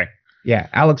 Okay. Yeah,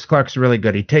 Alex Clark's really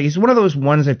good. He's one of those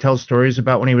ones that tells stories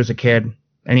about when he was a kid,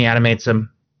 and he animates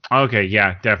them. Okay,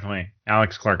 yeah, definitely.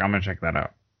 Alex Clark. I'm gonna check that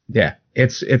out. Yeah,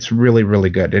 it's really, really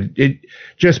good. It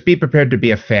just be prepared to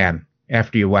be a fan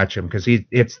after you watch him, because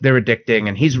they're addicting,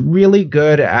 and he's really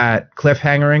good at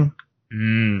cliffhangering.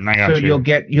 I got you.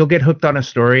 You'll get hooked on a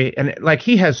story, and like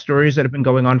he has stories that have been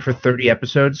going on for 30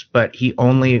 episodes, but he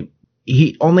only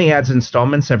adds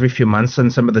installments every few months on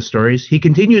some of the stories. He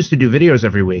continues to do videos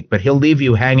every week, but he'll leave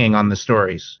you hanging on the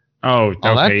stories. Oh,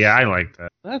 okay, yeah, I like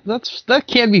that. That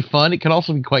can be fun. It can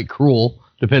also be quite cruel,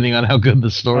 depending on how good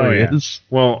the story is.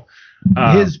 Well,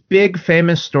 his big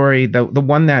famous story, the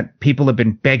one that people have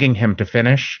been begging him to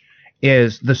finish,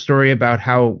 is the story about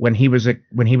how when he was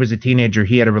a teenager,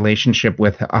 he had a relationship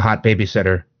with a hot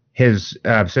babysitter, his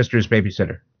sister's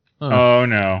babysitter. Oh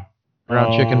no!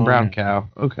 Brown chicken, brown cow.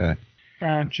 Okay.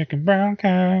 Brown chicken, brown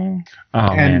cow. Oh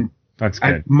and man, that's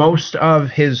good. Most of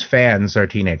his fans are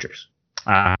teenagers.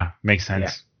 Makes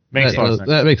sense. Yeah.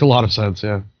 That makes a lot of sense.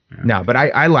 Yeah. No, but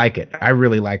I like it. I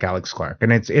really like Alex Clark,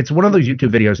 and it's one of those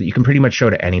YouTube videos that you can pretty much show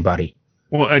to anybody.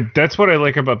 Well, that's what I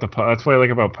like about that's what I like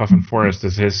about Puffin Forest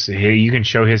is you can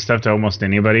show his stuff to almost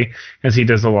anybody, because he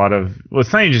does a lot of, well,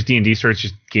 it's not even just D&D stories,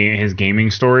 it's just his gaming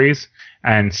stories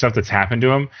and stuff that's happened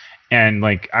to him. And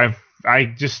like I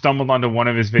just stumbled onto one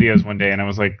of his videos one day, and I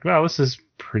was like, well, this is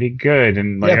pretty good.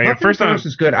 And like Puffin first Forest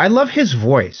is good. I love his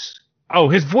voice. Oh,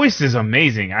 his voice is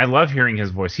amazing. I love hearing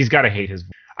his voice. He's got to hate his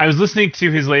voice. I was listening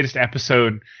to his latest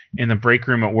episode in the break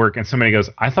room at work, and somebody goes,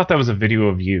 I thought that was a video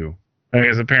of you.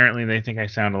 Because apparently they think I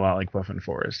sound a lot like Puffin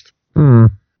Forest.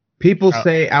 People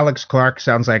say Alex Clark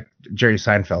sounds like Jerry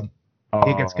Seinfeld. Oh.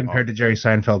 He gets compared to Jerry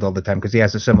Seinfeld all the time because he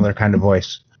has a similar kind of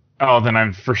voice. Oh, then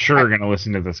I'm for sure going to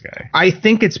listen to this guy. I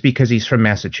think it's because he's from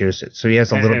Massachusetts, so he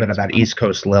has a little bit of that East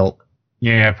Coast lilt.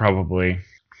 Yeah, probably.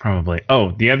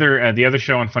 Oh, the other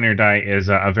show on Funny or Die is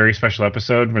a very special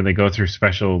episode where they go through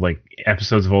special like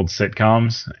episodes of old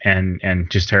sitcoms and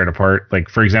just tear it apart. Like,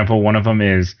 for example, one of them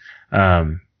is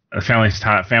a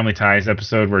Family Ties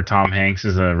episode where Tom Hanks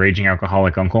is a raging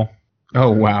alcoholic uncle. Oh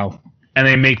wow! And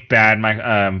they make bad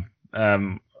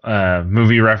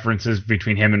movie references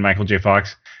between him and Michael J.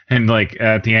 Fox. And like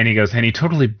at the end, he goes, and he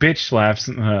totally bitch slaps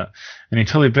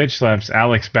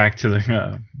Alex back to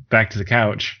the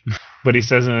couch. But he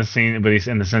says in the scene, but he's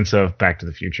in the sense of Back to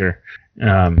the Future.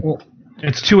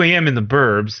 It's 2 a.m. in the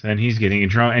burbs, and he's getting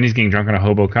drunk on a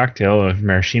hobo cocktail of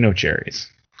maraschino cherries.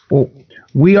 Well,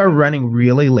 we are running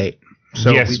really late,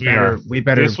 so yes, we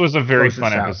better. This was a very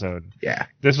fun episode. Yeah,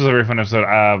 this was a very fun episode.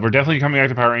 We're definitely coming back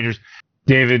to Power Rangers.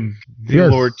 David, the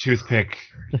Lord Toothpick,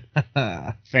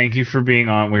 thank you for being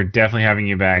on. We're definitely having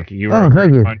you back. Thank you.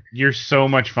 Fun. You're so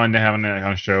much fun to have on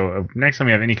a show. Next time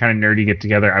we have any kind of nerdy get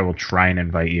together, I will try and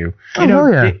invite you.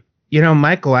 You know,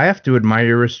 Michael, I have to admire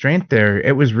your restraint there.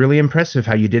 It was really impressive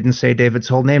how you didn't say David's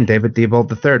whole name, David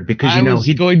Theobald III, because I was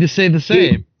going to say the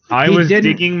same. I was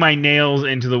digging my nails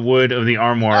into the wood of the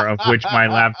armoire of which my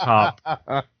laptop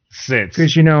sits.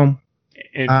 Because, you know,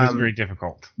 it was very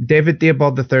difficult. David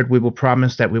Theobald III, we will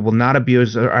promise that we will not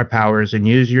abuse our powers and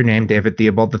use your name, David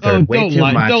Theobald III, way too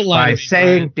much by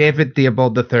saying David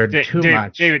Theobald III too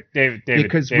much. David,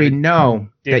 because we know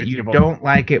that you don't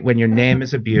like it when your name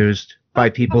is abused by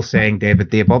people saying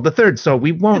David Theobald III, so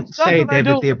we won't say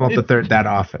David Theobald III that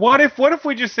often. What if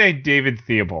we just say David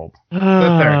Theobald?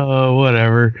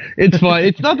 Whatever. It's fine.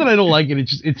 It's not that I don't like it.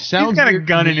 It sounds. He's got a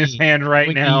gun in his hand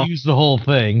right now. Use the whole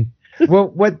thing. Well,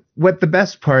 what the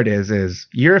best part is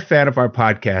you're a fan of our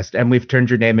podcast, and we've turned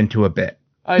your name into a bit.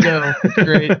 I know. It's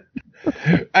great.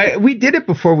 We did it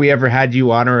before we ever had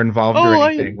you on or involved or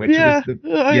anything.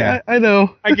 I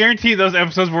know. I guarantee those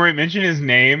episodes where we mention his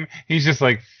name, he's just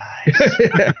like.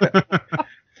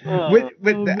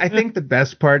 I think the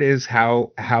best part is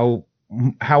how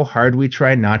hard we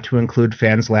try not to include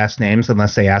fans' last names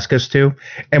unless they ask us to,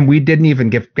 and we didn't even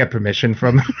get permission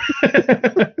from them.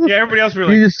 Yeah, everybody else were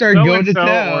like, you just started going to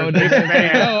town. Or this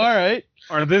fan, all right,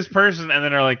 or this person, and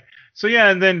then they're like. So yeah,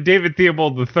 and then David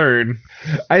Theobald III.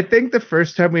 I think the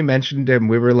first time we mentioned him,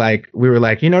 we were like,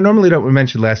 normally don't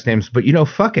mention last names, but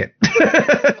fuck it.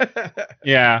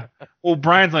 Yeah. Well,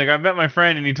 Brian's like, I met my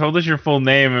friend and he told us your full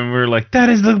name, and we were like, that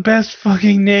is the best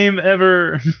fucking name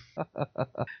ever.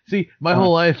 See, my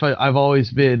whole life I've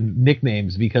always been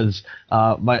nicknames because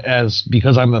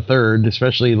because I'm the third,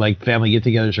 especially like family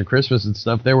get-togethers for Christmas and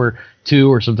stuff. There were 2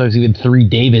 or sometimes even 3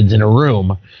 Davids in a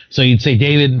room, so you'd say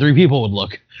David and 3 people would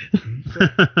look.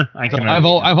 I've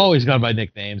always gone by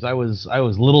nicknames. I was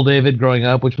Little David growing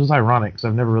up, which was ironic because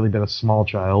I've never really been a small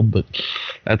child, but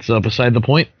that's beside the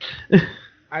point.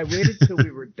 I waited till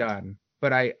we were done,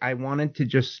 but I wanted to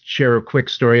just share a quick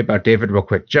story about David real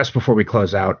quick, just before we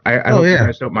close out. I hope you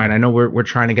guys don't mind. I know we're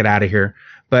trying to get out of here,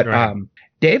 but right.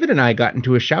 David and I got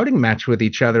into a shouting match with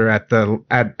each other at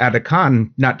a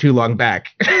con not too long back.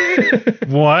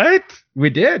 What? We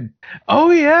did.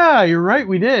 Oh yeah, you're right.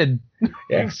 We did.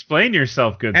 Yeah. Explain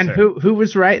yourself, good And sir. who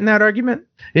was right in that argument?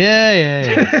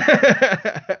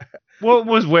 Yeah. Wait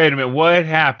a minute, what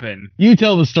happened? You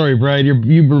tell the story, Brian.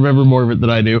 You remember more of it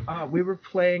than I do. We were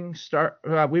playing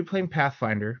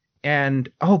Pathfinder, and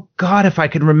oh god, if I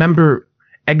could remember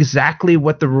exactly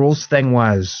what the rules thing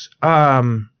was.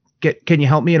 Can you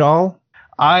help me at all?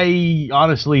 I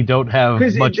honestly don't have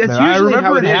much. I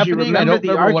remember it happening. I don't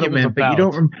remember what it was about. But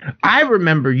you don't. I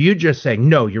remember you just saying,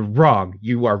 "No, you're wrong.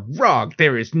 You are wrong.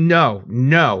 There is no."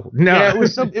 Yeah,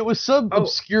 it was some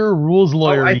obscure rules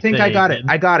lawyer. I think I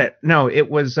got it. No, it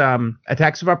was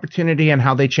attacks of opportunity and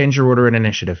how they change your order in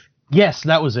initiative. Yes,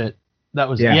 that was it.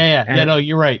 Yeah. No,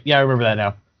 you're right. Yeah, I remember that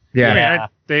now. Yeah.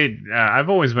 I've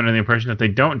always been in the impression that they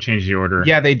don't change the order.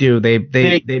 Yeah, they do. They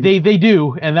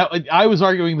do, and that I was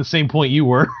arguing the same point you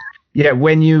were. Yeah,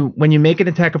 when you make an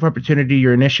attack of opportunity,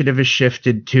 your initiative is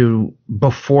shifted to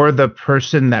before the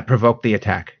person that provoked the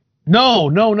attack. No.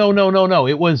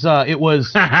 It was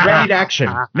readied action.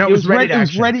 No, it was readied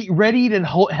action. It was readied and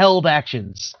held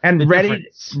actions. And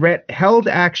held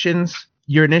actions.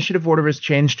 Your initiative order is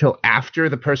changed till after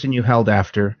the person you held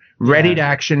after. Readied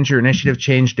actions, your initiative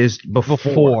changed is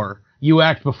before. You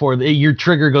act before. Your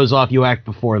trigger goes off, you act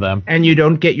before them. And you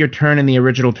don't get your turn in the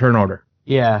original turn order.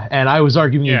 Yeah, and I was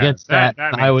arguing against that.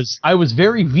 I was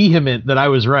very vehement that I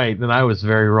was right, and I was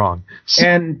very wrong.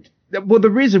 And, well,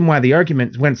 the reason why the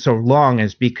argument went so long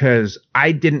is because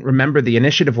I didn't remember the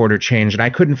initiative order change, and I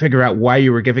couldn't figure out why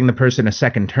you were giving the person a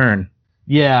second turn.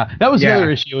 Yeah, that was the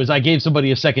other issue, is I gave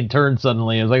somebody a second turn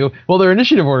suddenly. I was like, well, their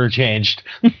initiative order changed.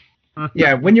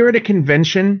 Yeah, when you're at a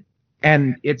convention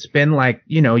and it's been like,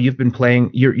 you've been playing,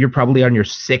 you're probably on your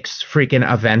 6th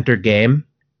freaking event or game,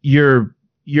 your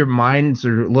minds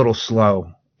are a little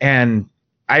slow. And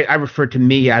I refer to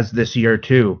me as this year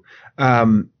too,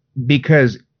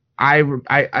 because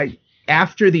I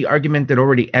after the argument that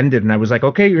already ended and I was like,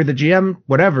 okay, you're the GM,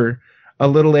 whatever. A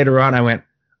little later on, I went,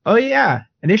 oh yeah,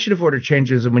 initiative order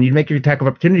changes, and when you make your attack of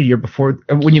opportunity, you're before.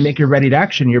 When you make your readied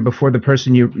action, you're before the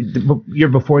person you're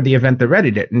before the event that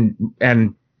readied it.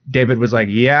 And David was like,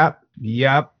 yep,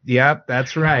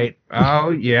 that's right.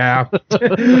 Oh yeah.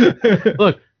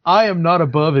 Look, I am not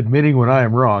above admitting when I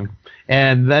am wrong,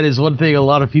 and that is one thing a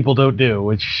lot of people don't do,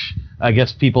 which I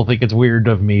guess people think it's weird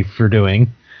of me for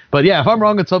doing. But yeah, if I'm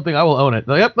wrong at something, I will own it.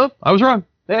 Yep, I was wrong.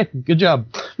 Hey, good job.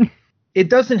 It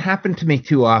doesn't happen to me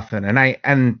too often, and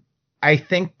I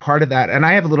think part of that, and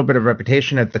I have a little bit of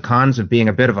reputation at the cons of being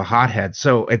a bit of a hothead,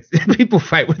 so people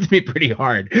fight with me pretty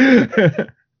hard.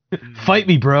 Fight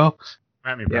me, bro.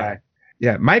 Fight me, bro.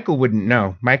 Yeah. Michael wouldn't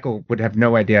know. Michael would have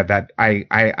no idea that I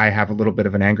have a little bit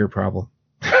of an anger problem.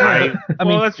 I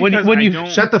mean, when you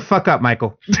shut the fuck up,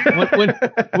 Michael.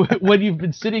 when you've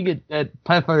been sitting at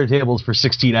Pathfinder tables for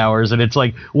 16 hours and it's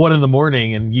like 1 a.m.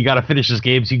 and you got to finish this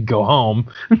game so you can go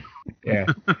home. Yeah.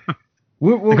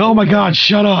 Oh my God,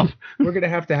 shut up. We're going to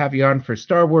have you on for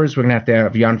Star Wars. We're going to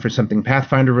have you on for something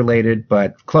Pathfinder related,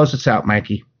 but close us out,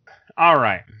 Mikey. All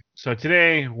right. So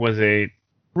today was a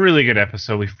really good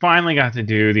episode. We finally got to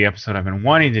do the episode I've been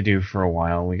wanting to do for a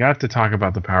while. We got to talk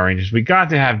about the Power Rangers. We got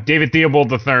to have David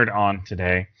Theobald III on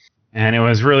today. And it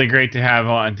was really great to have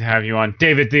you on,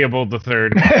 David Theobald III.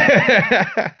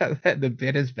 The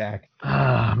bit is back.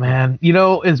 Oh, man.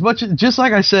 As much just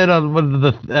like I said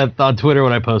on Twitter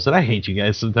when I posted, I hate you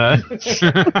guys sometimes.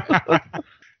 So,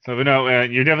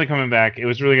 you're definitely coming back. It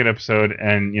was a really good episode.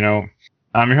 And,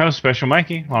 I'm your host, Special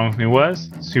Mikey. Along with me was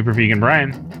Super Vegan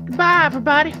Brian. Goodbye,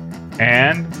 everybody.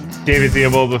 And David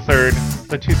Theobald III,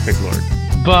 the Toothpick Lord.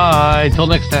 Bye. Till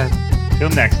next time. Till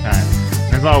next time.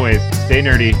 And as always, stay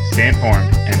nerdy, stay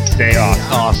informed, and stay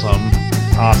awesome.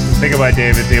 Awesome. Say goodbye,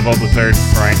 David Theobald III.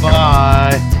 Brian.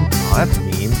 Bye. Oh, that's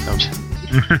mean. Thanks for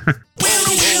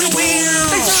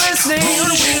listening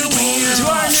to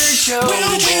our nerd show.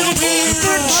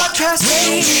 Nerd Podcast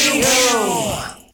Radio.